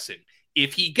processing.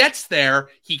 If he gets there,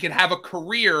 he can have a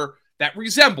career that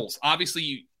resembles.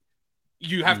 Obviously,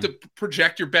 you have to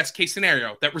project your best-case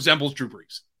scenario that resembles Drew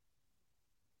Brees.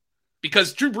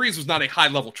 Because Drew Brees was not a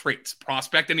high-level traits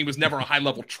prospect, and he was never a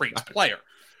high-level traits player.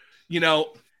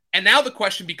 And now the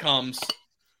question becomes,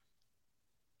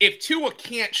 if Tua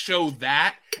can't show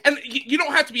that, and you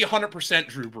don't have to be 100%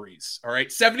 Drew Brees, all right?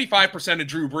 75% of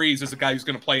Drew Brees is a guy who's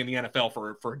going to play in the NFL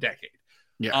for a decade.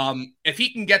 Yeah. If he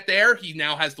can get there, he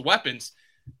now has the weapons.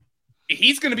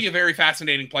 He's going to be a very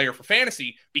fascinating player for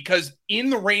fantasy because in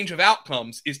the range of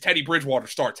outcomes is Teddy Bridgewater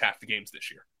starts half the games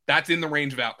this year. That's in the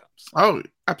range of outcomes. Oh,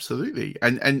 absolutely.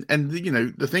 And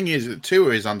the thing is that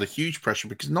Tua is under huge pressure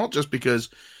because not just because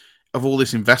of all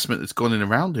this investment that's gone in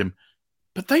around him,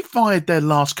 but they fired their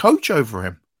last coach over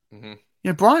him.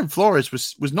 Mm-hmm. Brian Flores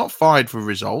was not fired for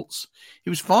results. He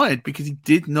was fired because he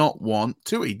did not want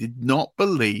Tua. He did not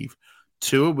believe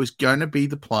Tua was going to be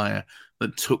the player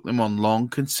that took them on long,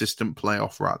 consistent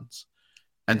playoff runs.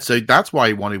 And so that's why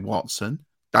he wanted Watson.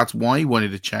 That's why he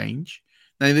wanted a change.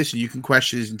 Now, listen, you can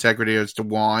question his integrity as to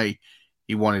why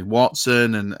he wanted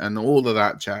Watson and all of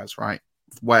that jazz, right?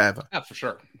 Whatever. Yeah, for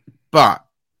sure. But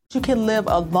you can live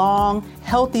a long,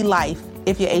 healthy life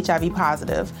if you're HIV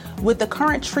positive. With the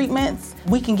current treatments,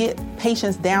 we can get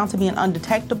patients down to being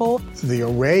undetectable. The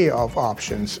array of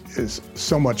options is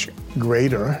so much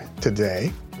greater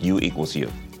today. U equals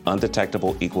U.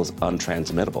 Undetectable equals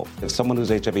untransmittable. If someone who's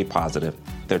HIV positive,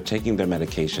 they're taking their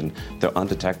medication, they're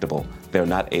undetectable, they're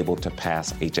not able to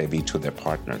pass HIV to their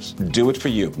partners. Do it for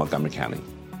you, Montgomery County.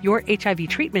 Your HIV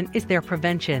treatment is their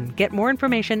prevention. Get more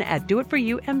information at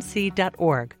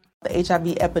doitforyoumc.org. The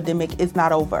HIV epidemic is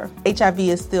not over. HIV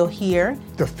is still here.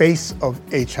 The face of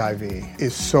HIV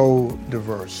is so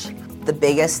diverse. The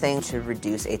biggest thing to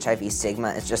reduce HIV stigma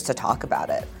is just to talk about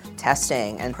it.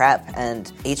 testing and PrEP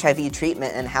and HIV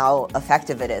treatment and how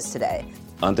effective it is today.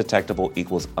 Undetectable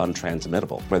equals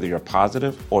untransmittable. Whether you're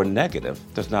positive or negative,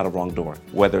 there's not a wrong door.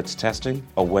 Whether it's testing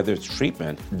or whether it's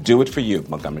treatment, do it for you,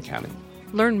 Montgomery County.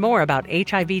 Learn more about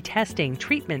HIV testing,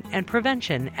 treatment, and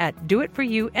prevention at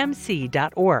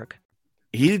doitforyoumc.org.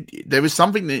 There was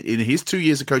something that in his 2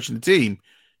 years of coaching the team,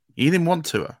 he didn't want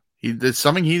to. There's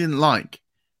something he didn't like,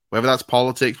 whether that's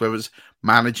politics, whether it's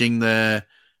managing the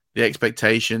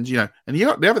expectations, And the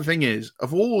other thing is,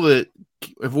 of all the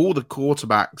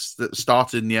quarterbacks that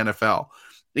started in the NFL,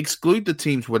 exclude the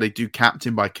teams where they do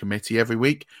captain by committee every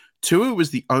week. Tua was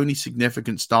the only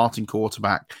significant starting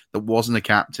quarterback that wasn't a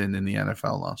captain in the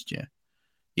NFL last year.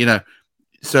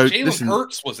 So Jalen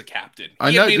Hurts was a captain.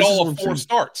 I know, made all of 4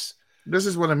 starts. This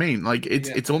is what I mean. Like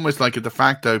it's almost like a de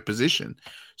facto position.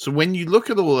 So when you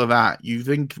look at all of that, you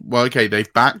think, well, okay,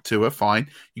 they've backed Tua, fine.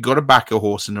 You got to back a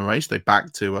horse in the race. They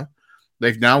backed Tua.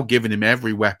 They've now given him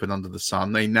every weapon under the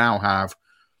sun. They now have,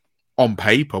 on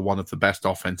paper, one of the best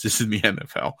offenses in the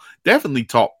NFL. Definitely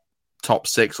top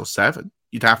 6 or 7.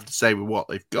 You'd have to say with what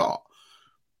they've got.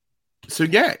 So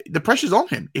yeah, the pressure's on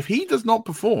him. If he does not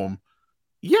perform,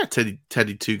 Teddy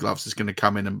Two Gloves is going to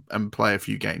come in and play a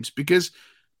few games because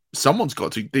someone's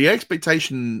got to. The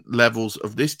expectation levels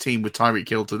of this team with Tyreek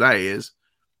Hill today is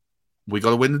we got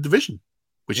to win the division,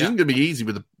 which isn't going to be easy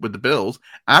with the Bills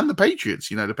and the Patriots.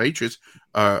 The Patriots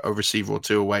are a receiver or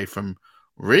two away from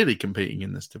really competing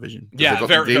in this division. Yeah, they've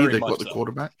got the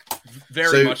quarterback.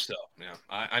 Very much so. Yeah,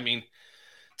 I mean,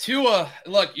 Tua.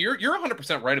 Look, you're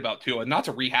 100% right about Tua. Not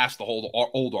to rehash the whole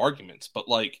old arguments, but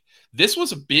like this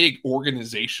was a big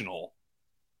organizational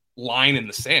line in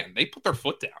the sand. They put their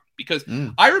foot down. Because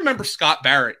I remember Scott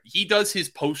Barrett, he does his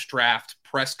post-draft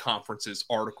press conferences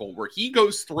article where he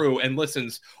goes through and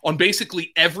listens on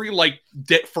basically every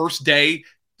first day,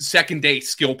 second day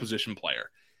skill position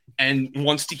player and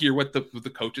wants to hear what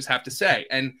the coaches have to say.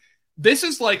 And this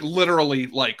is literally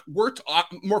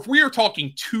we are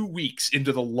talking 2 weeks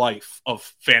into the life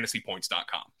of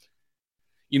fantasypoints.com.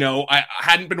 I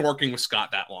hadn't been working with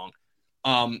Scott that long.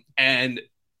 And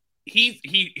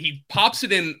he pops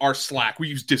it in our Slack. We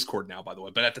use Discord now, by the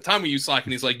way, but at the time we used Slack,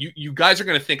 and he's like, you guys are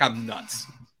going to think I'm nuts.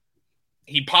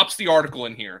 He pops the article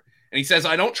in here, and he says,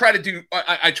 I try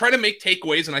to make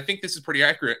takeaways, and I think this is pretty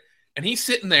accurate. And he's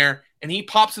sitting there, and he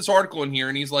pops this article in here,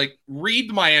 and he's like, read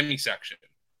the Miami section.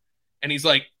 And he's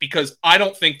like, because I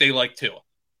don't think they like Tua.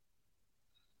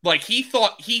 He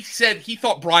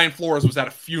thought Brian Flores was at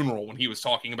a funeral when he was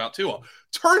talking about Tua.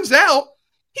 Turns out,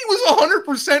 he was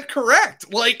 100% correct.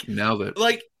 Nailed it.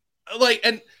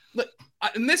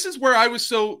 And this is where I was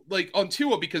so on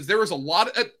Tua because there was a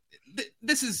lot of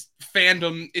this is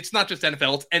fandom. It's not just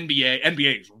NFL, it's NBA.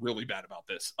 NBA is really bad about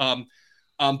this.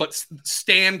 But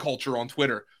stan culture on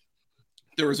Twitter,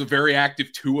 there was a very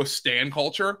active Tua stan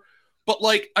culture. But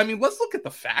let's look at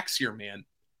the facts here, man.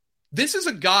 This is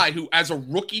a guy who, as a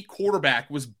rookie quarterback,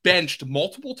 was benched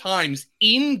multiple times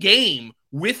in game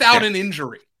without an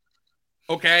injury.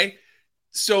 Okay,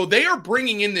 so they are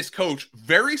bringing in this coach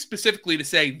very specifically to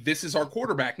say, this is our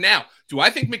quarterback. Now, do I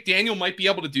think McDaniel might be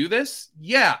able to do this?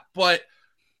 Yeah, but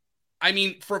I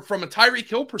mean, from a Tyreek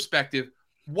Hill perspective,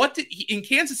 in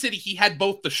Kansas City, he had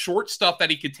both the short stuff that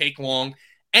he could take long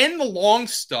and the long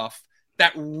stuff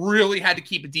that really had to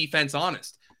keep a defense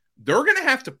honest. They're going to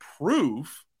have to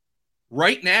prove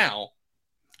right now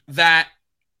that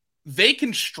they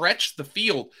can stretch the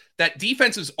field, that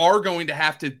defenses are going to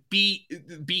have to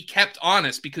be kept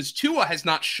honest because Tua has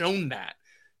not shown that.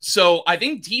 So I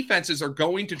think defenses are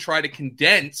going to try to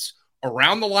condense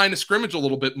around the line of scrimmage a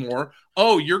little bit more.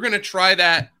 Oh, you're going to try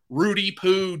that Rudy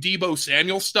Poo, Deebo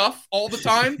Samuel stuff all the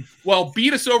time? Well,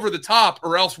 beat us over the top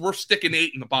or else we're sticking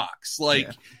 8 in the box.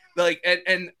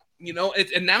 And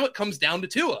now it comes down to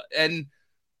Tua. And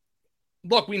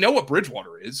look, we know what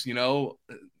Bridgewater is,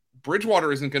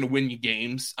 Bridgewater isn't going to win you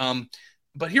games.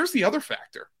 But here's the other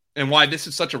factor and why this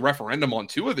is such a referendum on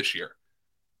Tua this year.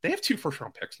 They have 2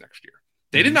 first-round picks next year.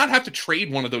 They did not have to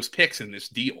trade one of those picks in this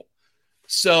deal.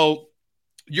 So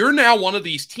you're now one of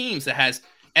these teams that has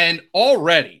 – and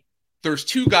already there's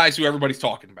 2 guys who everybody's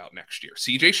talking about next year.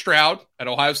 C.J. Stroud at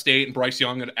Ohio State and Bryce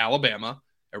Young at Alabama.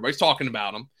 Everybody's talking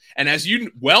about them. And as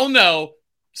you well know,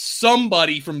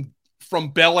 somebody from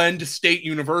Bell State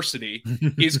University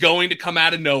is going to come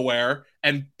out of nowhere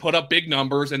and put up big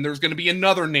numbers, and there's going to be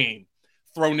another name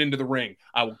thrown into the ring.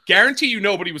 I will guarantee you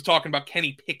nobody was talking about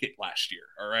Kenny Pickett last year,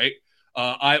 all right?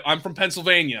 I'm from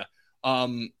Pennsylvania.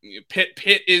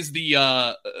 Pitt is the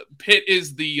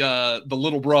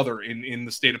little brother in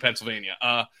the state of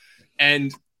Pennsylvania.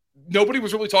 And nobody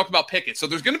was really talking about Pickett. So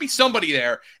there's going to be somebody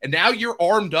there, and now you're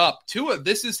armed up. Tua,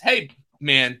 this is, hey,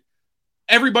 man,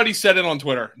 everybody said it on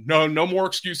Twitter. No more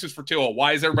excuses for Tua.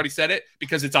 Why has everybody said it?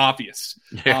 Because it's obvious.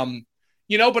 Yeah.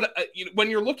 But when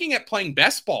you're looking at playing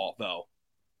best ball, though,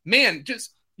 man,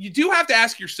 you do have to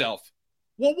ask yourself,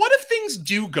 well, what if things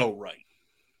do go right?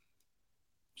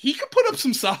 He could put up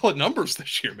some solid numbers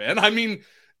this year, man. I mean,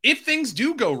 if things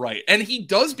do go right, and he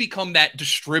does become that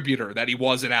distributor that he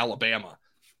was in Alabama,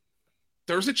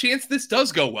 there's a chance this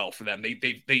does go well for them.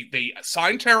 They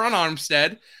signed Teron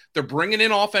Armstead. They're bringing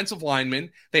in offensive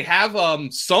linemen. They have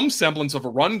some semblance of a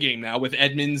run game now with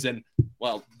Edmonds and,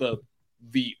 well, the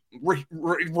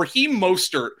Raheem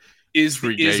Mostert is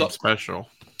special.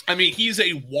 I mean, he is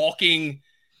a walking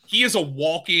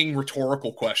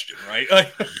rhetorical question, right?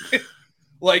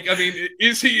 Like, I mean,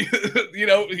 is he,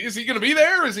 is he going to be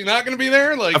there? Is he not going to be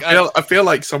there? Like, I feel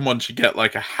like someone should get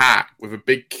like a hat with a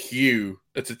big Q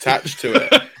that's attached to it.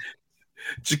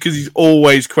 Just because he's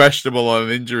always questionable on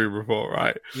an injury report,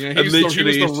 right? Yeah, he was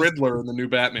the Riddler in the new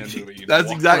Batman movie.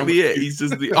 That's exactly it. He's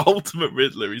just the ultimate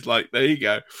Riddler. He's like, there you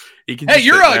go. He can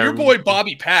your boy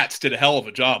Bobby Patz did a hell of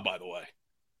a job, by the way.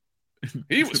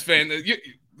 He was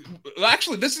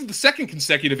actually, this is the second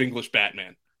consecutive English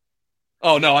Batman.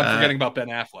 Oh no, I'm forgetting about Ben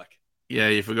Affleck. Yeah,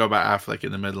 you forgot about Affleck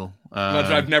in the middle.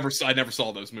 I never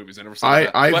saw those movies.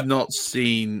 I've not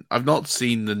seen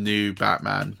the new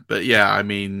Batman, but yeah, I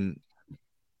mean,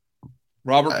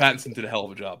 Robert Pattinson did a hell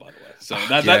of a job, by the way. So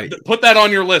put that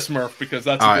on your list, Murph, because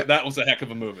that was a heck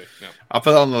of a movie. Yeah. I'll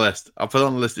put it on the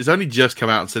list. It's only just come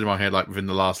out in cinema here, like within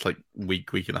the last week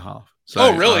and a half. So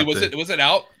oh, really? Was it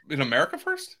out in America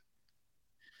first?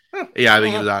 Huh. Yeah, I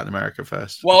think it was out in America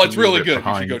first. Well, it's really good.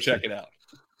 You should go check it out.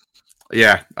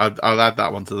 Yeah, I'll add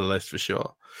that one to the list for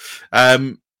sure.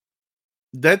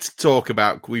 Let's talk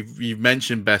about, you've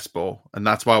mentioned best ball, and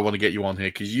that's why I want to get you on here,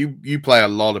 because you play a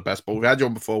lot of best ball. We've had you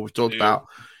on before. We've talked about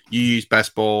you use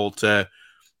best ball to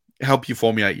help you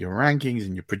formulate your rankings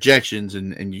and your projections,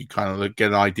 and you kind of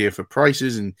get an idea for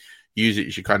prices and use it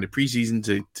as your kind of preseason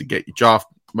to get your draft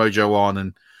mojo on.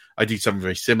 And I do something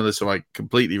very similar, so I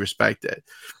completely respect it.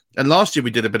 And last year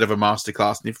we did a bit of a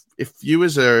masterclass, and if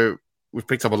viewers we've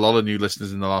picked up a lot of new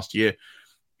listeners in the last year.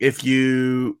 If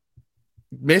you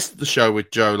missed the show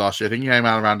with Joe last year, I think it came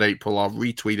out around April. I'll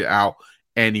retweet it out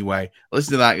anyway.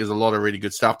 Listen to that. There's a lot of really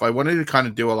good stuff. But I wanted to kind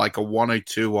of do a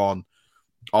 102 on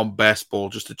best ball,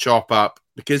 just to chop up,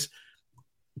 because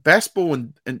best ball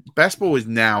and best ball is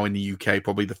now in the UK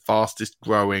probably the fastest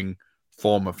growing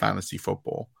form of fantasy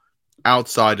football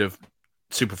outside of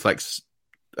Superflex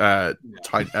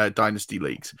dynasty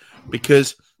leagues,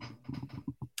 because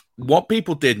what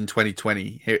people did in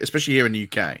 2020, especially here in the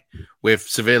UK, with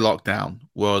severe lockdown,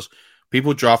 was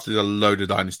people drafted a load of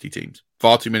dynasty teams,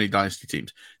 far too many dynasty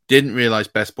teams, didn't realize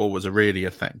best ball was really a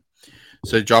thing.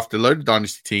 So they drafted a load of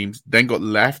dynasty teams, then got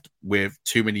left with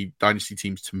too many dynasty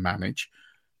teams to manage,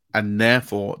 and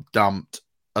therefore dumped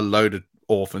a load of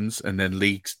orphans, and then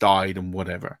leagues died and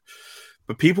whatever.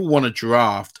 But people want to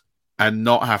draft and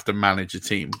not have to manage a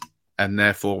team. And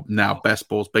therefore, now best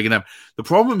ball's big enough. The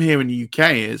problem here in the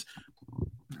UK is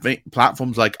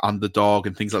platforms like Underdog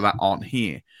and things like that aren't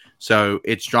here. So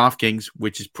it's DraftKings,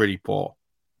 which is pretty poor,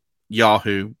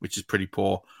 Yahoo, which is pretty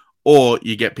poor, or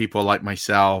you get people like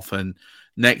myself and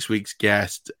next week's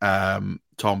guest, Tom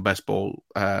Best Ball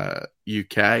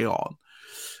UK on,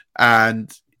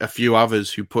 and a few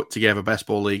others who put together best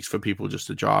ball leagues for people just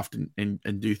to draft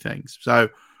and do things. So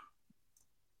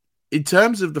in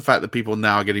terms of the fact that people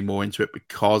now are getting more into it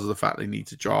because of the fact they need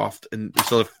to draft and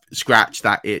sort of scratch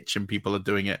that itch, and people are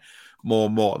doing it more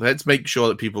and more, let's make sure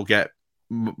that people get,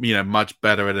 much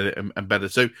better at it and better.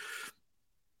 So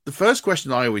the first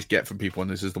question I always get from people,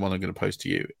 and this is the one I'm going to pose to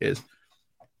you, is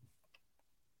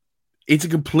it's a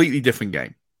completely different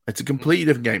game. It's a completely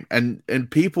different game. And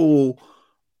people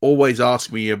always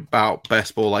ask me about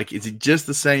best ball, like, is it just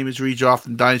the same as redraft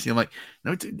and dynasty? I'm like,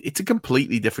 no, it's a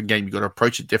completely different game. You got to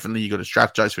approach it differently. You got to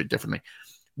strategize for it differently.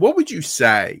 What would you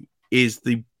say is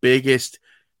the biggest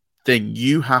thing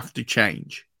you have to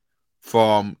change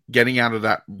from getting out of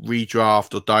that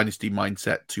redraft or dynasty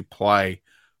mindset to play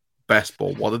best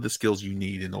ball? What are the skills you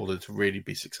need in order to really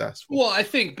be successful? Well, I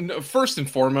think first and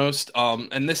foremost,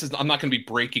 and this is, I'm not going to be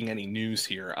breaking any news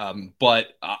here, but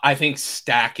I think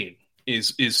stacking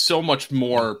is so much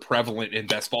more prevalent in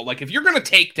best ball. Like, if you're going to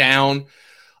take down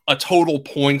a total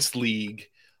points league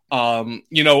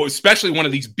Especially one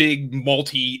of these big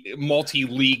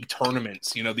multi-league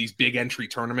tournaments, these big entry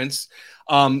tournaments,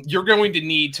 you're going to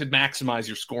need to maximize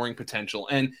your scoring potential.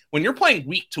 And when you're playing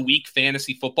week-to-week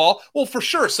fantasy football, well, for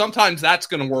sure, sometimes that's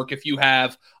going to work if you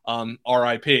have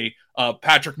RIP,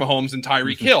 Patrick Mahomes and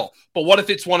Tyreek Hill. But what if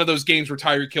it's one of those games where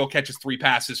Tyreek Hill catches 3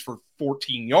 passes for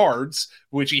 14 yards,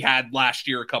 which he had last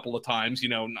year a couple of times,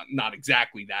 not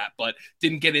exactly that, but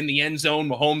didn't get in the end zone.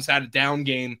 Mahomes had a down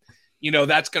game.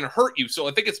 That's going to hurt you. So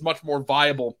I think it's much more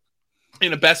viable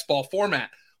in a best ball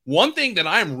format. One thing that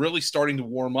I am really starting to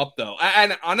warm up, though,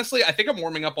 and honestly, I think I'm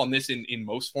warming up on this in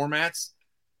most formats,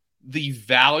 the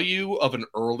value of an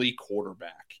early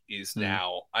quarterback is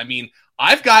now. I mean,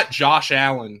 I've got Josh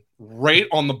Allen right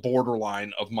on the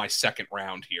borderline of my second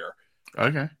round here.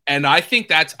 Okay. And I think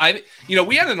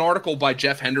we had an article by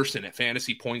Jeff Henderson at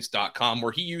fantasypoints.com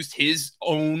where he used his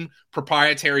own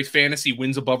proprietary fantasy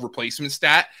wins above replacement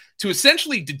stat to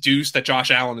essentially deduce that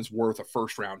Josh Allen is worth a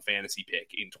first round fantasy pick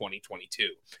in 2022.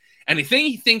 And the thing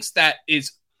he thinks that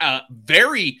is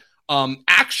very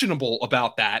actionable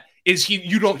about that is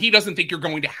he doesn't think you're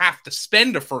going to have to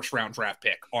spend a first round draft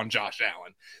pick on Josh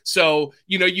Allen. So,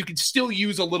 you could still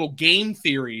use a little game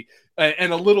theory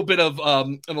and a little bit of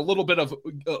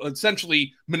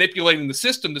essentially manipulating the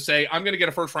system to say, I'm going to get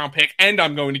a first round pick and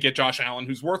I'm going to get Josh Allen,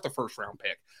 who's worth a first round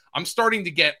pick. I'm starting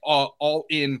to get all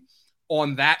in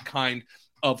on that kind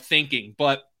of thinking.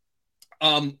 But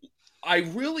my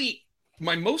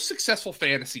most successful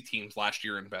fantasy teams last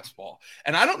year in best ball,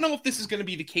 and I don't know if this is going to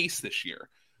be the case this year,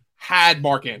 had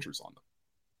Mark Andrews on them.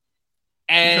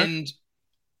 And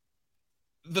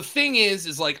the thing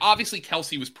is like, obviously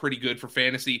Kelsey was pretty good for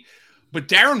fantasy, but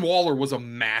Darren Waller was a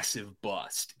massive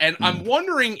bust. And I'm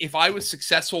wondering if I was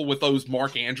successful with those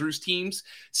Mark Andrews teams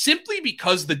simply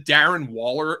because the Darren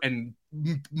Waller and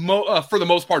for the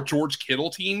most part, George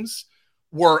Kittle teams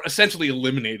were essentially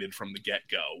eliminated from the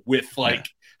get-go with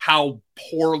how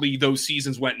poorly those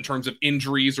seasons went in terms of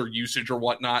injuries or usage or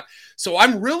whatnot. So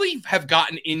I'm really have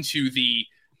gotten into the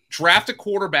draft a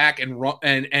quarterback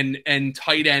and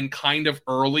tight end kind of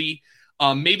early,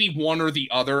 maybe one or the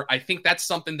other. I think that's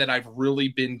something that I've really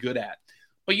been good at.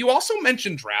 But you also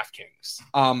mentioned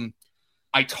DraftKings.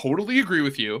 I totally agree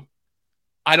with you.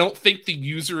 I don't think the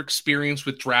user experience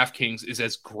with DraftKings is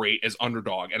as great as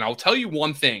Underdog. And I'll tell you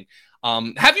one thing.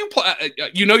 Have you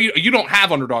you don't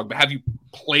have Underdog, but have you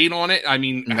played on it? I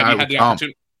mean, have you had the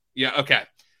opportunity? Yeah. Okay.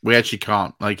 We actually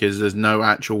can't. There's no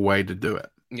actual way to do it.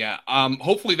 Yeah.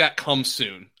 Hopefully that comes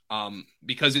soon.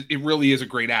 Because it really is a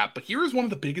great app. But here is one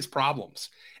of the biggest problems,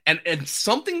 and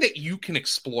something that you can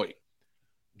exploit.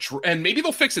 And maybe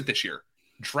they'll fix it this year.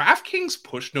 DraftKings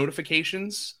push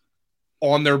notifications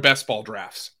on their best ball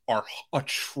drafts are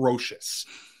atrocious.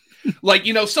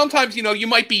 Sometimes you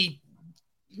might be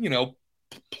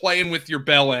playing with your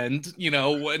bell end,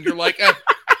 and you're like,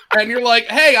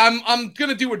 hey, I'm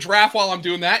gonna do a draft while I'm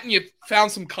doing that, and you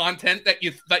found some content that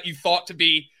you thought to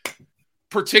be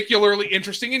particularly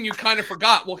interesting, and you kind of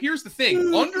forgot. Well, here's the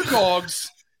thing: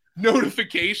 Underdog's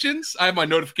notifications. I have my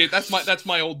notification. That's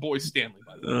my old boy Stanley,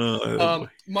 by the way.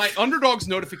 My Underdog's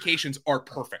notifications are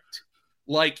perfect.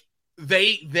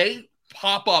 They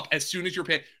pop up as soon as you're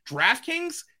picked.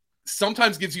 DraftKings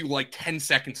sometimes gives you 10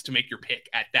 seconds to make your pick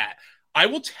at that. I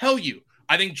will tell you,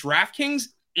 I think DraftKings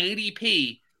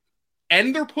ADP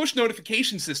and their push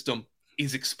notification system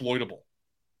is exploitable.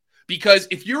 Because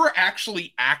if you're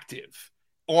actually active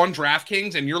on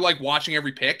DraftKings and you're watching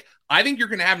every pick, I think you're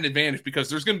going to have an advantage because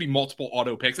there's going to be multiple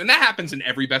auto picks. And that happens in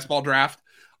every best ball draft.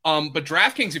 But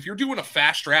DraftKings, if you're doing a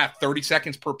fast draft, 30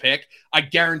 seconds per pick, I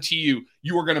guarantee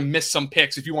you are going to miss some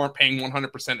picks if you aren't paying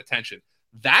 100% attention.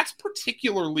 That's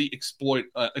particularly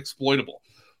exploitable.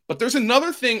 But there's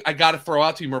another thing I got to throw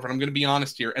out to you, Murph, and I'm going to be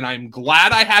honest here, and I'm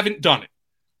glad I haven't done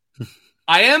it.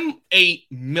 I am a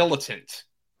militant.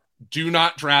 Do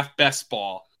not draft best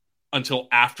ball until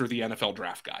after the NFL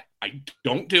draft guy. I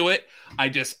don't do it.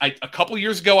 A couple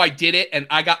years ago I did it and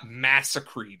I got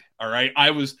massacred. All right.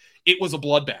 It was a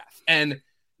bloodbath. And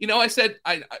I said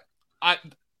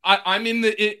I'm in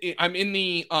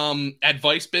the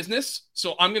advice business,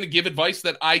 so I'm going to give advice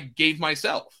that I gave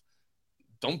myself.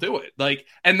 Don't do it.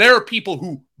 And there are people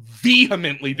who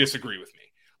vehemently disagree with me.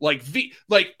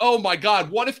 Oh my God,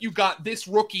 what if you got this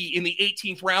rookie in the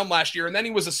 18th round last year and then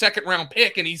he was a second round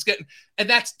pick and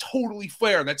that's totally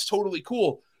fair. That's totally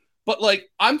cool. But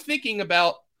I'm thinking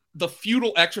about the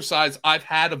futile exercise I've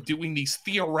had of doing these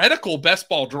theoretical best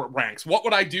ball ranks. What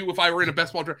would I do if I were in a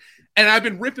best ball draft? And I've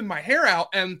been ripping my hair out.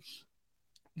 And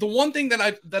the one thing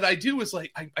that I do is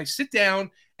I sit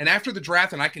down and after the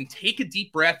draft and I can take a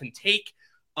deep breath and take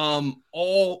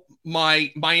all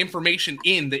my information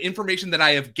in, the information that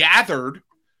I have gathered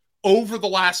over the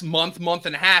last month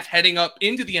and a half heading up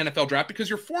into the NFL draft, because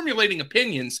you're formulating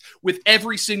opinions with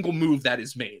every single move that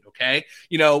is made, okay?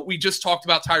 We just talked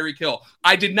about Tyreek Hill.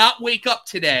 I did not wake up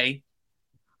today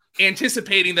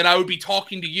anticipating that I would be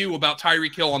talking to you about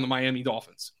Tyreek Hill on the Miami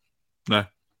Dolphins. No.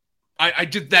 I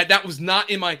did that. That was not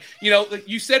in my, like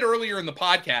you said earlier in the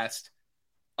podcast,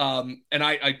 and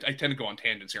I tend to go on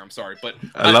tangents here. I'm sorry. But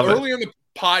earlier in the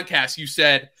podcast, you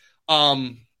said,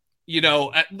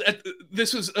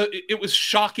 it was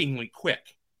shockingly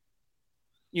quick.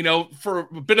 For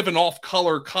a bit of an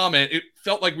off-color comment, it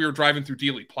felt like we were driving through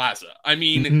Dealey Plaza. I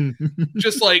mean,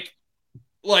 just like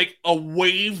a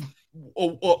wave,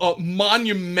 a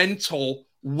monumental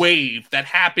wave that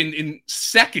happened in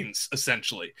seconds,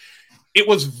 essentially. It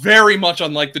was very much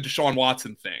unlike the Deshaun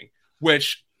Watson thing,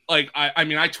 which, I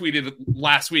tweeted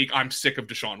last week, I'm sick of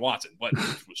Deshaun Watson, but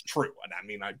it was true. And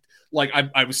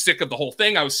I was sick of the whole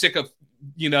thing. I was sick of,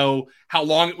 how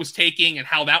long it was taking and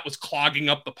how that was clogging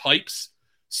up the pipes,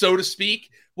 so to speak.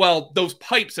 Well, those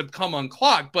pipes have come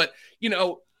unclogged, but,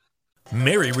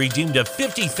 Mary redeemed a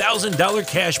 $50,000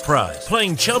 cash prize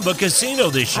playing Chumba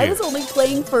Casino this year. I was only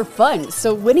playing for fun,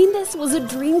 so winning this was a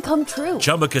dream come true.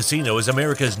 Chumba Casino is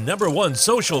America's #1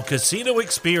 social casino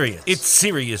experience. It's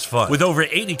serious fun. With over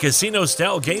 80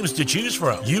 casino-style games to choose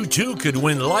from, you too could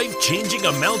win life-changing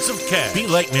amounts of cash. Be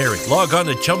like Mary. Log on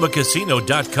to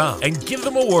ChumbaCasino.com and give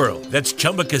them a whirl. That's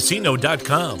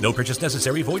ChumbaCasino.com. No purchase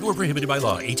necessary. Void or prohibited by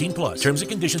law. 18+. Terms and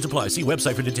conditions apply. See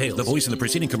website for details. The voice in the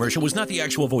preceding commercial was not the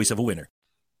actual voice of a winner.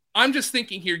 I'm just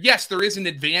thinking here, yes, there is an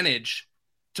advantage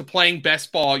to playing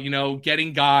best ball,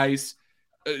 getting guys,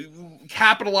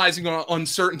 capitalizing on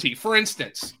uncertainty. For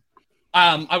instance,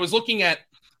 I was looking at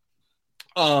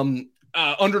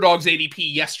Underdog's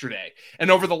ADP yesterday, and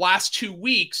over the last 2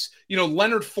 weeks,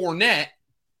 Leonard Fournette,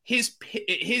 his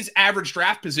average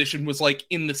draft position was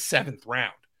in the 7th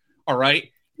round. All right.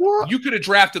 What? You could have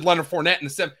drafted Leonard Fournette in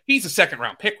the 7th. He's a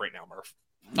 2nd-round pick right now, Murph.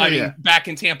 Back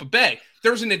in Tampa Bay.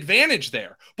 There's an advantage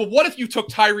there. But what if you took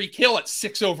Tyreek Hill at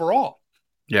 6 overall?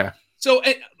 Yeah. So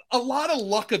a lot of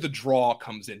luck of the draw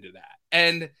comes into that.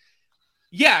 And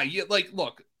yeah,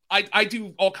 look, I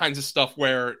do all kinds of stuff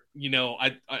where,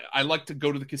 I like to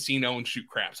go to the casino and shoot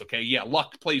craps. Okay. Yeah.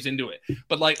 Luck plays into it.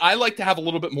 But I like to have a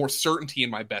little bit more certainty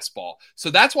in my best ball. So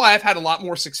that's why I've had a lot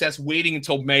more success waiting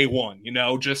until May 1,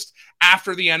 just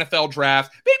after the NFL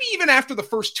draft, maybe even after the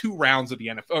first 2 rounds of the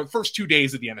NFL, first 2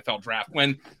 days of the NFL draft,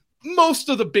 when most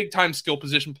of the big time skill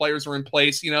position players are in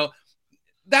place.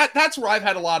 That's where I've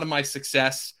had a lot of my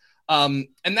success. And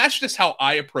that's just how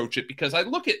I approach it, because I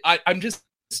look at,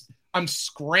 I'm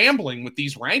scrambling with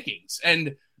these rankings.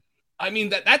 And I mean,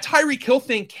 that Tyreek Hill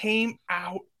thing came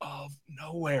out of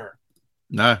nowhere.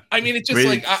 No. I mean, it's just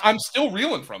really, I'm still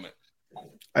reeling from it.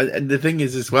 And the thing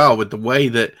is as well, with the way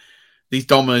that these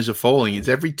dominoes are falling, it's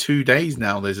every 2 days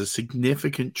now there's a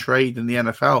significant trade in the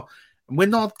NFL. And we're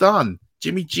not done.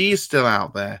 Jimmy G is still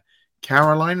out there.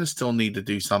 Carolina still need to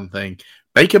do something.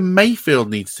 Baker Mayfield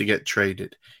needs to get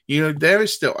traded. There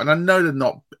is still, and I know they're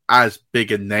not as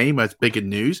big a name, as big a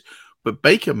news, but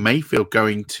Baker Mayfield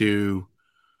going to,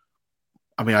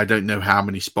 I don't know how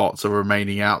many spots are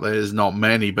remaining out there. There's not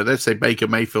many, but let's say Baker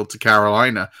Mayfield to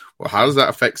Carolina. Well, how does that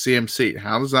affect CMC?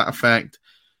 How does that affect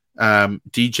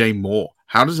DJ Moore?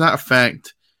 How does that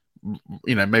affect,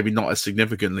 maybe not as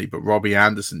significantly, but Robbie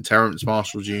Anderson, Terrence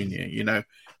Marshall Jr.,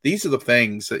 these are the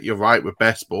things that you're right with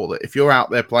best ball, that if you're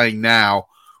out there playing now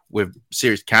with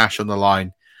serious cash on the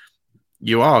line,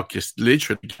 you are just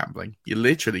literally gambling. You're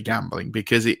literally gambling,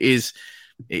 because it is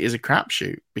a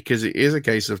crapshoot, because it is a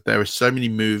case of there are so many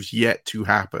moves yet to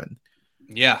happen.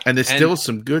 Yeah. And there's still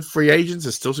some good free agents.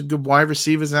 There's still some good wide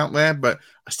receivers out there, but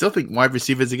I still think wide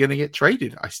receivers are going to get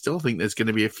traded. I still think there's going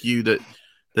to be a few that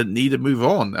need to move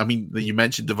on. I mean, you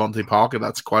mentioned Devontae Parker.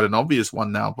 That's quite an obvious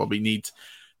one now. Probably needs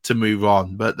to move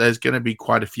on, but there's going to be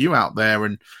quite a few out there.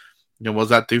 And what does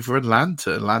that do for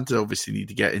Atlanta? Atlanta obviously need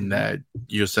to get in there.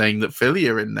 You're saying that Philly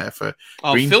are in there for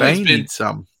Green Bay needs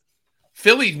some.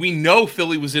 Philly, we know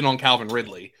Philly was in on Calvin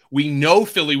Ridley. We know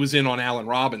Philly was in on Allen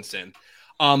Robinson.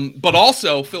 But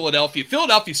also Philadelphia.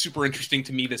 Philadelphia is super interesting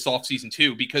to me this offseason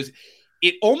too, because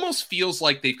it almost feels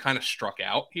like they've kind of struck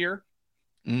out here.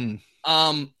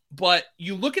 But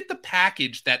you look at the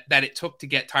package that it took to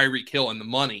get Tyreek Hill and the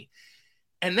money.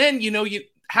 And then,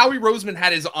 Howie Roseman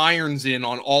had his irons in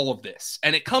on all of this.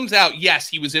 And it comes out, yes,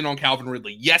 he was in on Calvin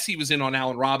Ridley. Yes, he was in on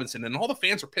Allen Robinson. And all the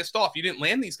fans are pissed off. You didn't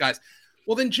land these guys.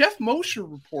 Well, then Jeff Mosher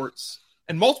reports,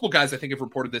 and multiple guys I think have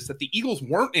reported this, that the Eagles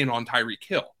weren't in on Tyreek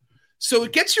Hill. So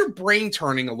it gets your brain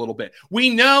turning a little bit.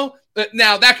 We know that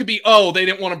now that could be, oh, they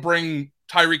didn't want to bring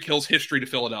Tyreek Hill's history to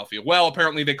Philadelphia. Well,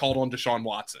 apparently they called on Deshaun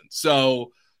Watson.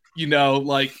 So,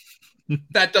 like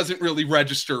that doesn't really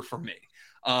register for me.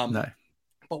 No.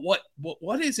 But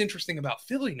what is interesting about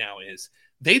Philly now is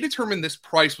they determined this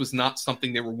price was not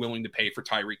something they were willing to pay for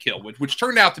Tyreek Hill, which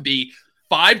turned out to be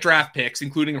 5 draft picks,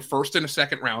 including a first and a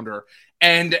second rounder,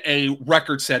 and a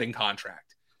record-setting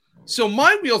contract. So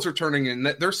my wheels are turning, and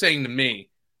they're saying to me,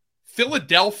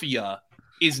 Philadelphia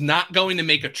is not going to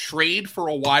make a trade for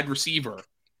a wide receiver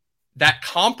that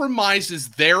compromises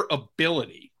their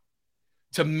ability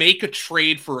to make a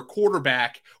trade for a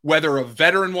quarterback, whether a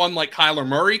veteran one like Kyler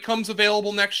Murray comes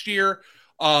available next year,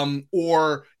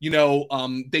 or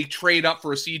they trade up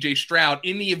for a CJ Stroud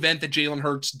in the event that Jalen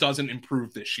Hurts doesn't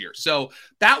improve this year. So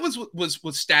that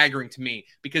was staggering to me,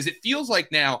 because it feels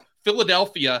like now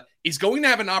Philadelphia is going to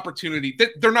have an opportunity.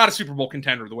 They're not a Super Bowl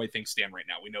contender the way things stand right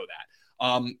now. We know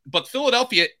that. But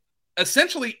Philadelphia,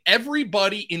 essentially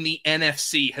everybody in the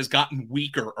NFC has gotten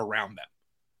weaker around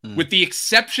them, with the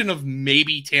exception of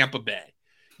maybe Tampa Bay.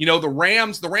 The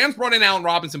Rams brought in Allen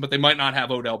Robinson, but they might not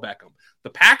have Odell Beckham. The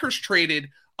Packers traded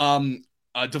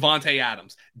Devontae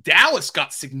Adams. Dallas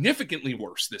got significantly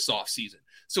worse this offseason.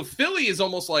 So Philly is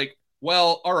almost like,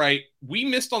 well, all right, we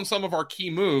missed on some of our key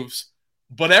moves,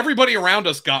 but everybody around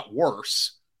us got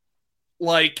worse.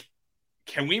 Like,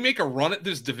 can we make a run at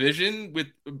this division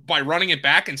by running it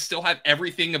back and still have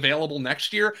everything available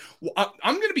next year? Well,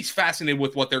 I'm going to be fascinated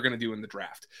with what they're going to do in the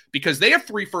draft, because they have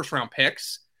 3 first-round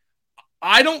picks.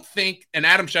 I don't think, and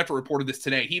Adam Schefter reported this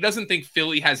today, he doesn't think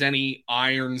Philly has any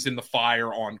irons in the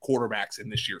fire on quarterbacks in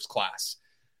this year's class.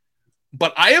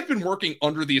 But I have been working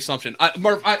under the assumption,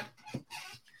 Marv,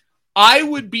 I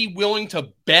would be willing to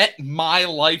bet my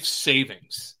life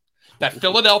savings that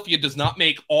Philadelphia does not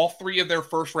make all 3 of their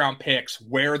first-round picks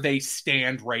where they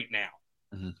stand right now.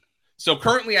 Mm-hmm. So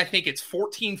currently, I think it's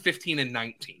 14, 15, and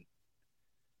 19.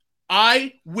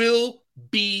 I will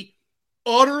be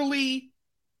utterly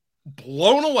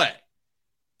blown away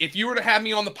if you were to have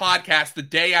me on the podcast the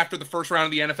day after the first round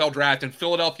of the NFL draft and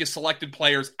Philadelphia selected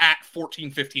players at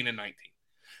 14, 15, and 19.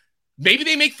 Maybe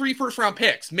they make 3 first-round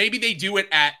picks. Maybe they do it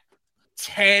at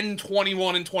 10,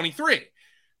 21, and 23.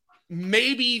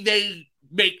 Maybe they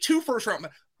make 2 first-round,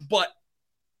 but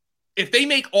if they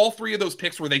make all 3 of those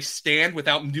picks where they stand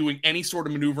without doing any sort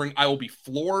of maneuvering, I will be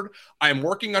floored. I am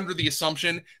working under the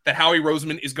assumption that Howie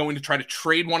Roseman is going to try to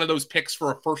trade one of those picks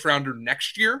for a first-rounder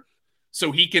next year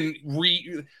so he can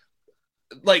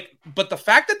but the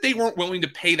fact that they weren't willing to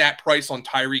pay that price on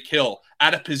Tyreek Hill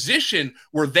at a position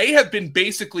where they have been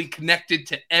basically connected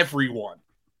to everyone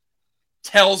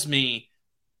tells me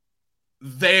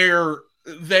they're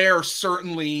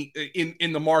certainly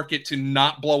in the market to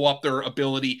not blow up their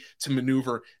ability to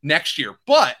maneuver next year.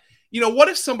 But, what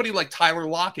if somebody like Tyler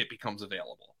Lockett becomes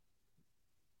available?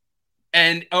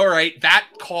 And, all right, that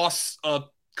costs a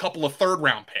couple of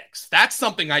third-round picks. That's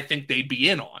something I think they'd be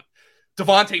in on.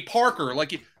 Devontae Parker,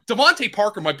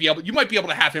 you might be able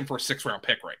to have him for a 6th-round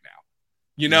pick right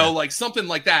now. Like something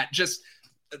like that. Just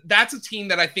that's a team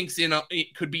that I think's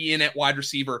could be in at wide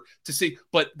receiver to see.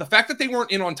 But the fact that they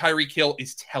weren't in on Tyreek Hill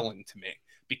is telling to me,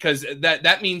 because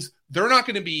that means they're not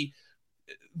going to be.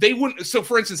 They wouldn't. So,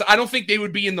 for instance, I don't think they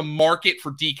would be in the market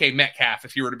for DK Metcalf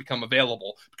if he were to become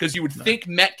available, because you would think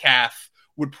Metcalf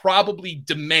would probably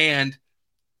demand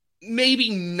maybe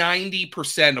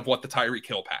 90% of what the Tyreek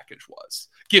Hill package was,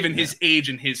 given his age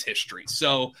and his history.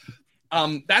 So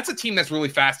that's a team that's really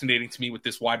fascinating to me with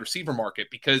this wide receiver market,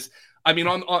 because I mean,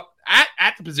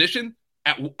 at the position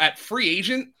at free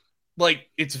agent, like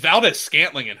it's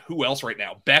Valdez-Scantling and who else right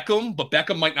now? Beckham, but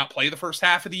Beckham might not play the first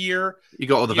half of the year. You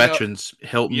got all the veterans,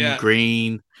 Hilton,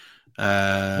 Green,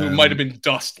 who might have been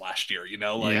dust last year.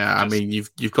 I mean,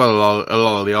 you've got a lot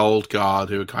of the old guard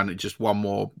who are kind of just one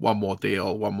more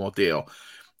deal.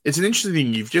 It's an interesting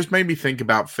thing. You've just made me think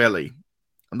about Philly,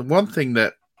 and the one thing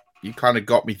that you kind of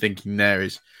got me thinking there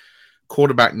is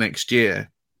quarterback next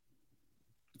year.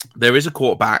 There is a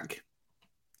quarterback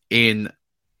in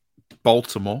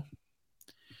Baltimore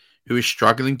who is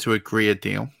struggling to agree a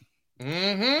deal,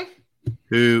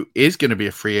 who is going to be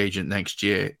a free agent next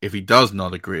year if he does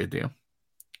not agree a deal.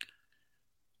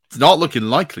 It's not looking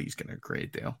likely he's going to agree a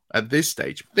deal at this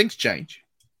stage. Things change.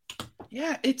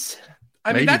 Yeah, that's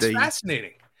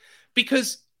fascinating,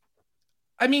 because,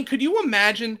 I mean, could you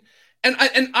imagine? And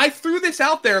I threw this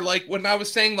out there, like when I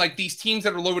was saying, like these teams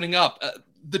that are loading up,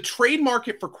 the trade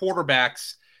market for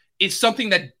quarterbacks is something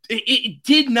that it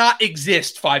did not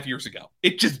exist 5 years ago.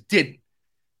 It just didn't.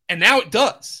 And now it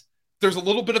does. There's a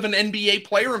little bit of an NBA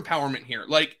player empowerment here.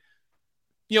 Like,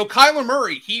 Kyler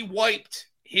Murray, he wiped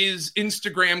his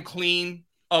Instagram clean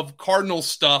of Cardinals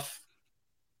stuff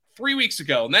 3 weeks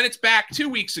ago, and then it's back 2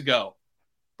 weeks ago.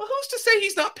 But who's to say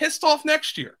he's not pissed off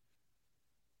next year?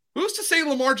 Who's to say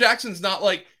Lamar Jackson's not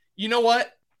like, you know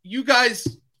what? You guys,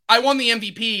 I won the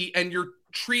MVP, and you're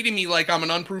treating me like I'm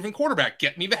an unproven quarterback.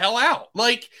 Get me the hell out.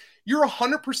 Like, you're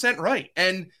 100% right.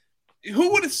 And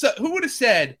who would have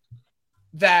said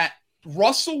that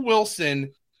Russell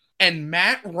Wilson and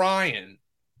Matt Ryan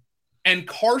and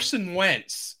Carson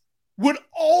Wentz would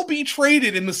all be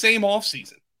traded in the same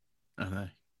offseason? Uh-huh.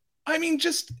 I mean,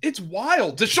 just, it's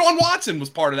wild. Deshaun Watson was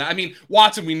part of that. I mean,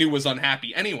 Watson we knew was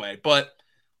unhappy anyway, but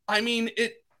I mean,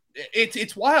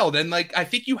 it's wild. And like, I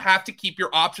think you have to keep your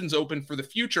options open for the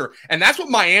future. And that's what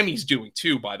Miami's doing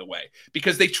too, by the way,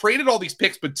 because they traded all these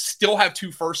picks, but still have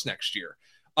 2 firsts next year.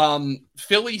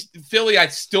 Philly, I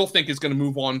still think is going to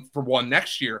move on for 1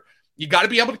 next year. You got to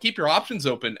be able to keep your options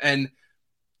open. And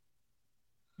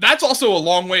that's also a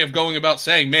long way of going about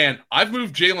saying, man, I've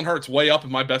moved Jalen Hurts way up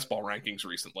in my best ball rankings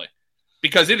recently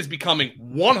because it is becoming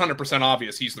 100%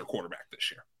 obvious he's their quarterback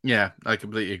this year. Yeah, I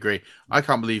completely agree. I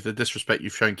can't believe the disrespect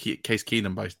you've shown Case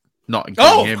Keenum by not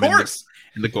including him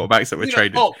in the quarterbacks that were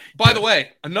traded. Oh, by the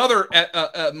way, another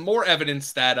more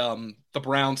evidence that the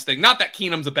Browns thing, not that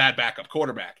Keenum's a bad backup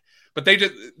quarterback, but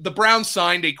the Browns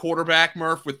signed a quarterback,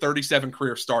 Murph, with 37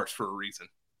 career starts for a reason.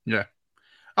 Yeah.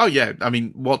 Oh yeah, I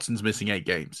mean Watson's missing 8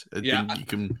 games. Yeah, you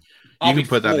can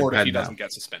put that in pen if he doesn't now.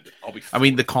 Get suspended. I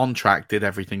mean, the contract did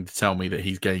everything to tell me that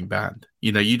he's getting banned.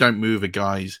 You don't move a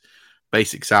guy's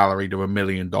basic salary to $1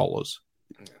 million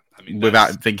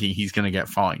without thinking he's going to get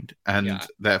fined and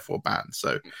therefore banned.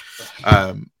 So,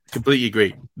 completely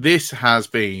agree. This has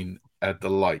been a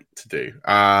delight to do.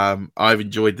 I've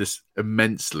enjoyed this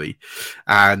immensely,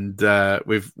 and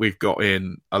we've got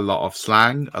in a lot of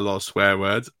slang, a lot of swear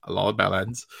words, a lot of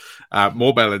bellends,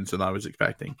 more bellends than I was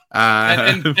expecting.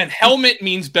 And helmet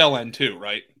means bellend too,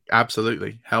 right?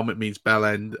 Absolutely, helmet means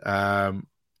bellend.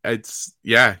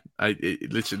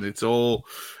 Listen, it's all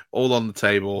on the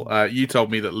table. You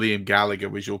told me that Liam Gallagher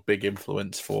was your big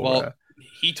influence for. Well,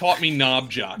 he taught me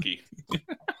knob jockey.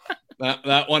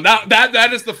 That one that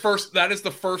is the first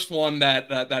one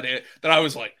that I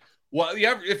was like, well,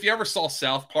 if you ever saw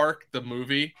South Park the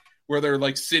movie where they're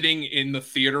like sitting in the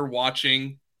theater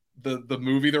watching the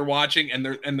movie they're watching and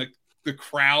the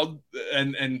crowd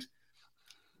and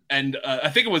I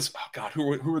think it was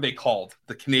who were they called,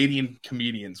 the Canadian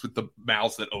comedians with the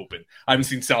mouths that open. I haven't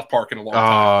seen South Park in a long time.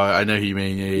 Oh, I know who you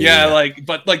mean. Yeah.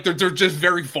 But they're just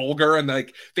very vulgar and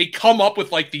like they come up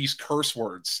with like these curse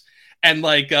words. And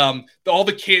like all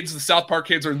the kids, the South Park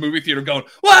kids are in the movie theater going,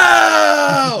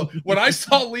 "Whoa!" When I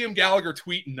saw Liam Gallagher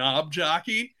tweet knob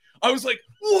jockey, I was like,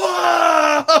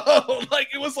 "Whoa!" Like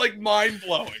it was like mind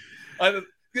blowing.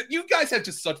 You guys have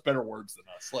just such better words than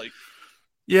us. Like,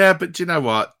 yeah, but do you know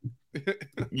what?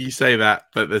 You say that,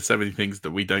 but there's so many things that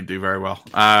we don't do very well.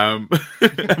 And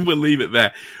we'll leave it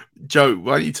there. Joe,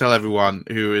 why don't you tell everyone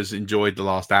who has enjoyed the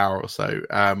last hour or so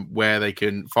where they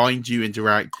can find you,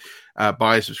 interact,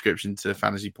 buy a subscription to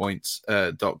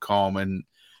fantasypoints.com. And,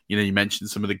 you mentioned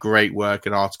some of the great work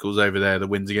and articles over there, the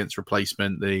wins against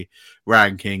replacement, the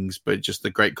rankings, but just the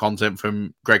great content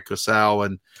from Greg Cosell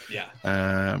and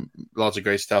lots of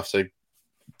great stuff. So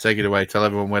take it away. Tell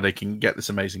everyone where they can get this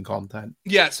amazing content.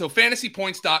 Yeah, so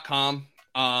fantasypoints.com.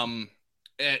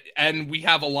 And we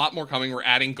have a lot more coming. We're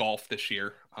adding golf this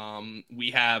year.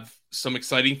 We have some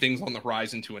exciting things on the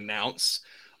horizon to announce.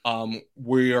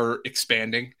 We are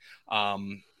expanding.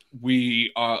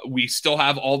 We still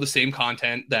have all the same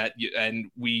content the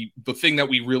thing that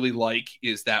we really like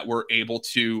is that we're able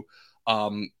to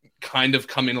kind of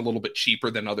come in a little bit cheaper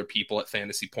than other people at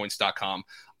fantasypoints.com.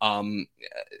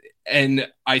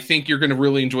 And I think you're going to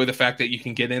really enjoy the fact that you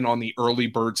can get in on the early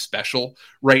bird special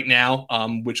right now,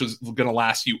 which is going to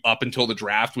last you up until the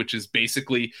draft, which is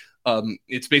basically,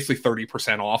 it's basically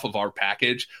 30% off of our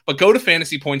package. But go to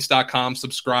fantasypoints.com,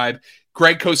 subscribe.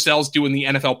 Greg Cosell's doing the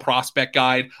NFL prospect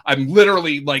guide. I'm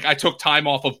literally I took time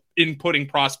off of inputting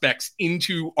prospects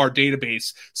into our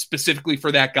database specifically for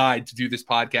that guide to do this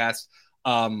podcast.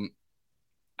 I'm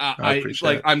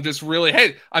just really,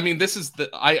 this is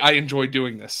I enjoy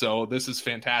doing this. So this is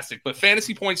fantastic, but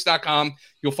fantasypoints.com,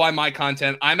 you'll find my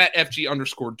content. I'm at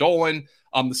FG_Dolan.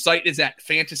 The site is at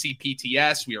Fantasy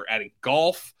PTS. We are adding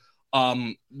golf.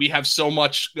 We have so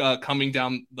much coming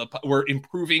down we're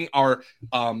improving our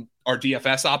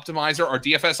DFS optimizer. Our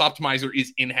DFS optimizer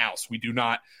is in-house. We do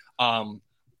not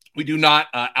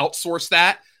outsource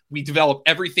that. We develop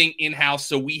everything in-house.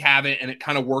 So we have it and it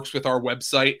kind of works with our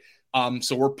website.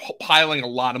 So we're piling a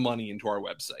lot of money into our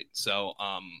website. So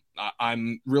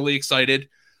I'm really excited.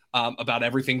 about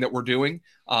everything that we're doing.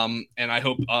 And I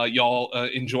hope y'all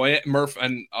enjoy it, Murph.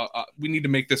 And we need to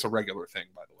make this a regular thing,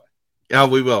 by the way. Yeah,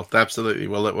 we will. Absolutely.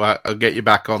 Well, I'll get you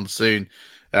back on soon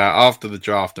after the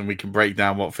draft, and we can break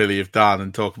down what Philly have done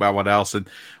and talk about what else and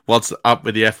what's up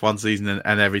with the F1 season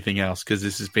and everything else, because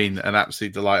this has been an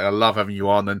absolute delight. I love having you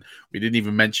on, and we didn't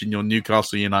even mention your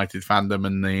Newcastle United fandom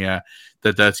and the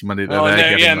dirty money that they're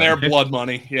getting. Yeah, and their blood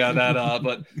money. Yeah, that.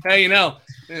 But hey,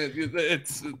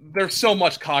 there's so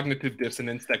much cognitive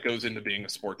dissonance that goes into being a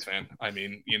sports fan. I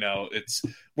mean,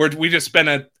 we just spent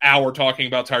an hour talking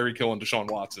about Tyreek Hill and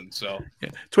Deshaun Watson. So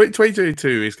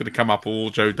 2022 is going to come up all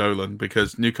Joe Dolan,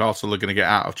 because Newcastle are going to get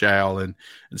out of jail and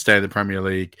stay in the Premier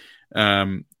League.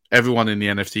 Everyone in the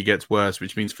NFC gets worse,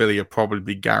 which means Philly are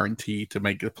probably guaranteed to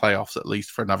make the playoffs at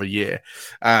least for another year.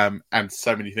 And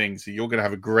so many things. So you're going to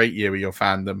have a great year with your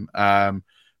fandom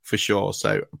for sure.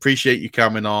 So appreciate you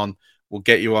coming on. We'll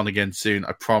get you on again soon.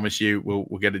 I promise you we'll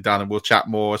get it done, and we'll chat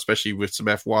more, especially with some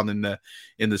F1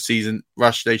 in the season.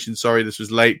 Rush Nation, sorry this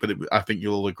was late, but I think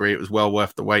you'll all agree it was well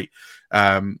worth the wait.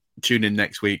 Tune in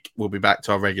next week. We'll be back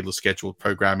to our regular scheduled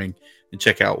programming, and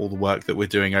check out all the work that we're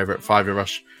doing over at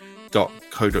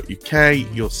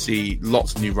 5rush.co.uk. You'll see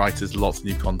lots of new writers, lots of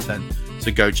new content,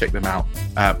 so go check them out.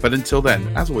 But until then,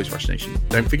 as always, Rush Nation,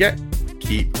 don't forget,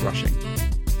 keep rushing.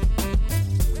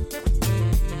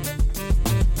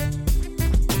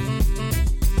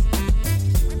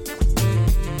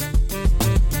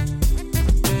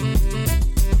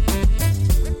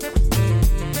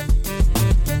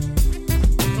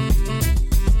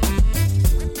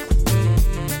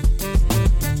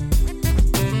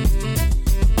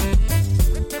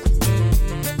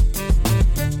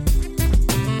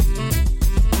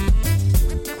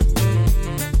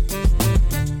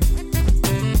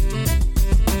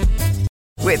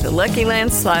 With the Lucky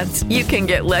Land Slots, you can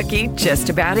get lucky just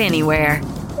about anywhere.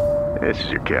 This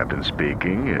is your captain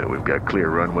speaking. We've got clear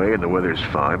runway and the weather's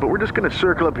fine, but we're just going to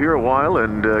circle up here a while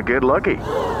and get lucky.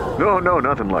 No,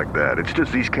 nothing like that. It's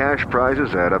just these cash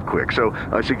prizes add up quick. So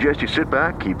I suggest you sit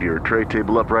back, keep your tray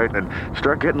table upright, and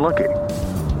start getting lucky.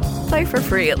 Play for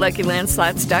free at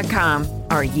LuckyLandSlots.com.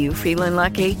 Are you feeling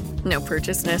lucky? No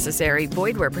purchase necessary.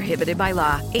 Void where prohibited by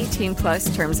law.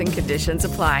 18+ terms and conditions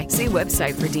apply. See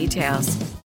website for details.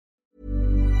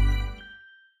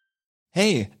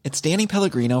 Hey, it's Danny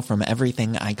Pellegrino from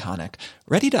Everything Iconic.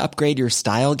 Ready to upgrade your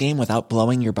style game without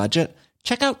blowing your budget?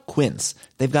 Check out Quince.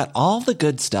 They've got all the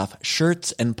good stuff,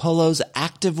 shirts and polos,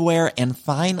 activewear, and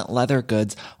fine leather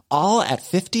goods, all at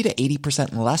 50 to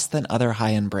 80% less than other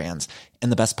high-end brands. And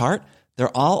the best part?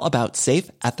 They're all about safe,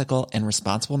 ethical, and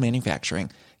responsible manufacturing.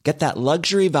 Get that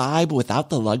luxury vibe without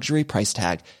the luxury price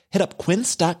tag. Hit up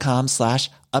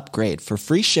quince.com/upgrade for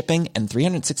free shipping and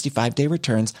 365-day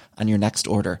returns on your next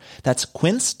order. That's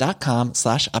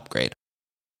quince.com/upgrade.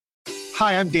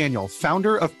 Hi, I'm Daniel,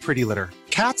 founder of Pretty Litter.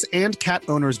 Cats and cat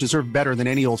owners deserve better than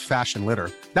any old-fashioned litter.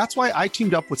 That's why I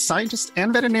teamed up with scientists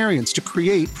and veterinarians to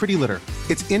create Pretty Litter.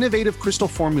 Its innovative crystal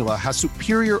formula has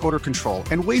superior odor control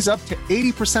and weighs up to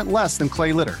 80% less than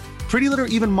clay litter. Pretty Litter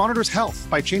even monitors health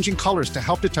by changing colors to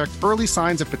help detect early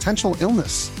signs of potential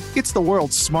illness. It's the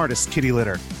world's smartest kitty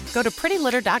litter. Go to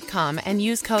prettylitter.com and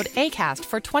use code ACAST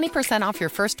for 20% off your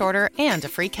first order and a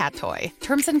free cat toy.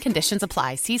 Terms and conditions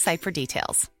apply. See site for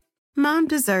details. Mom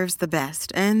deserves the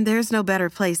best, and there's no better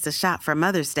place to shop for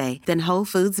Mother's Day than Whole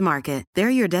Foods Market. They're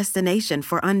your destination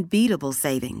for unbeatable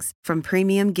savings, from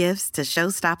premium gifts to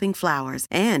show-stopping flowers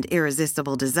and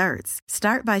irresistible desserts.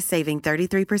 Start by saving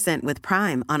 33% with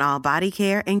Prime on all body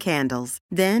care and candles.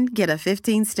 Then get a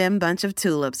 15-stem bunch of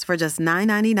tulips for just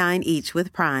 $9.99 each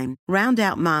with Prime. Round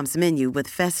out Mom's menu with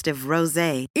festive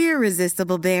rosé,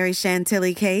 irresistible berry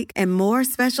chantilly cake, and more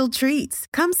special treats.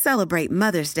 Come celebrate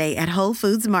Mother's Day at Whole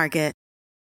Foods Market.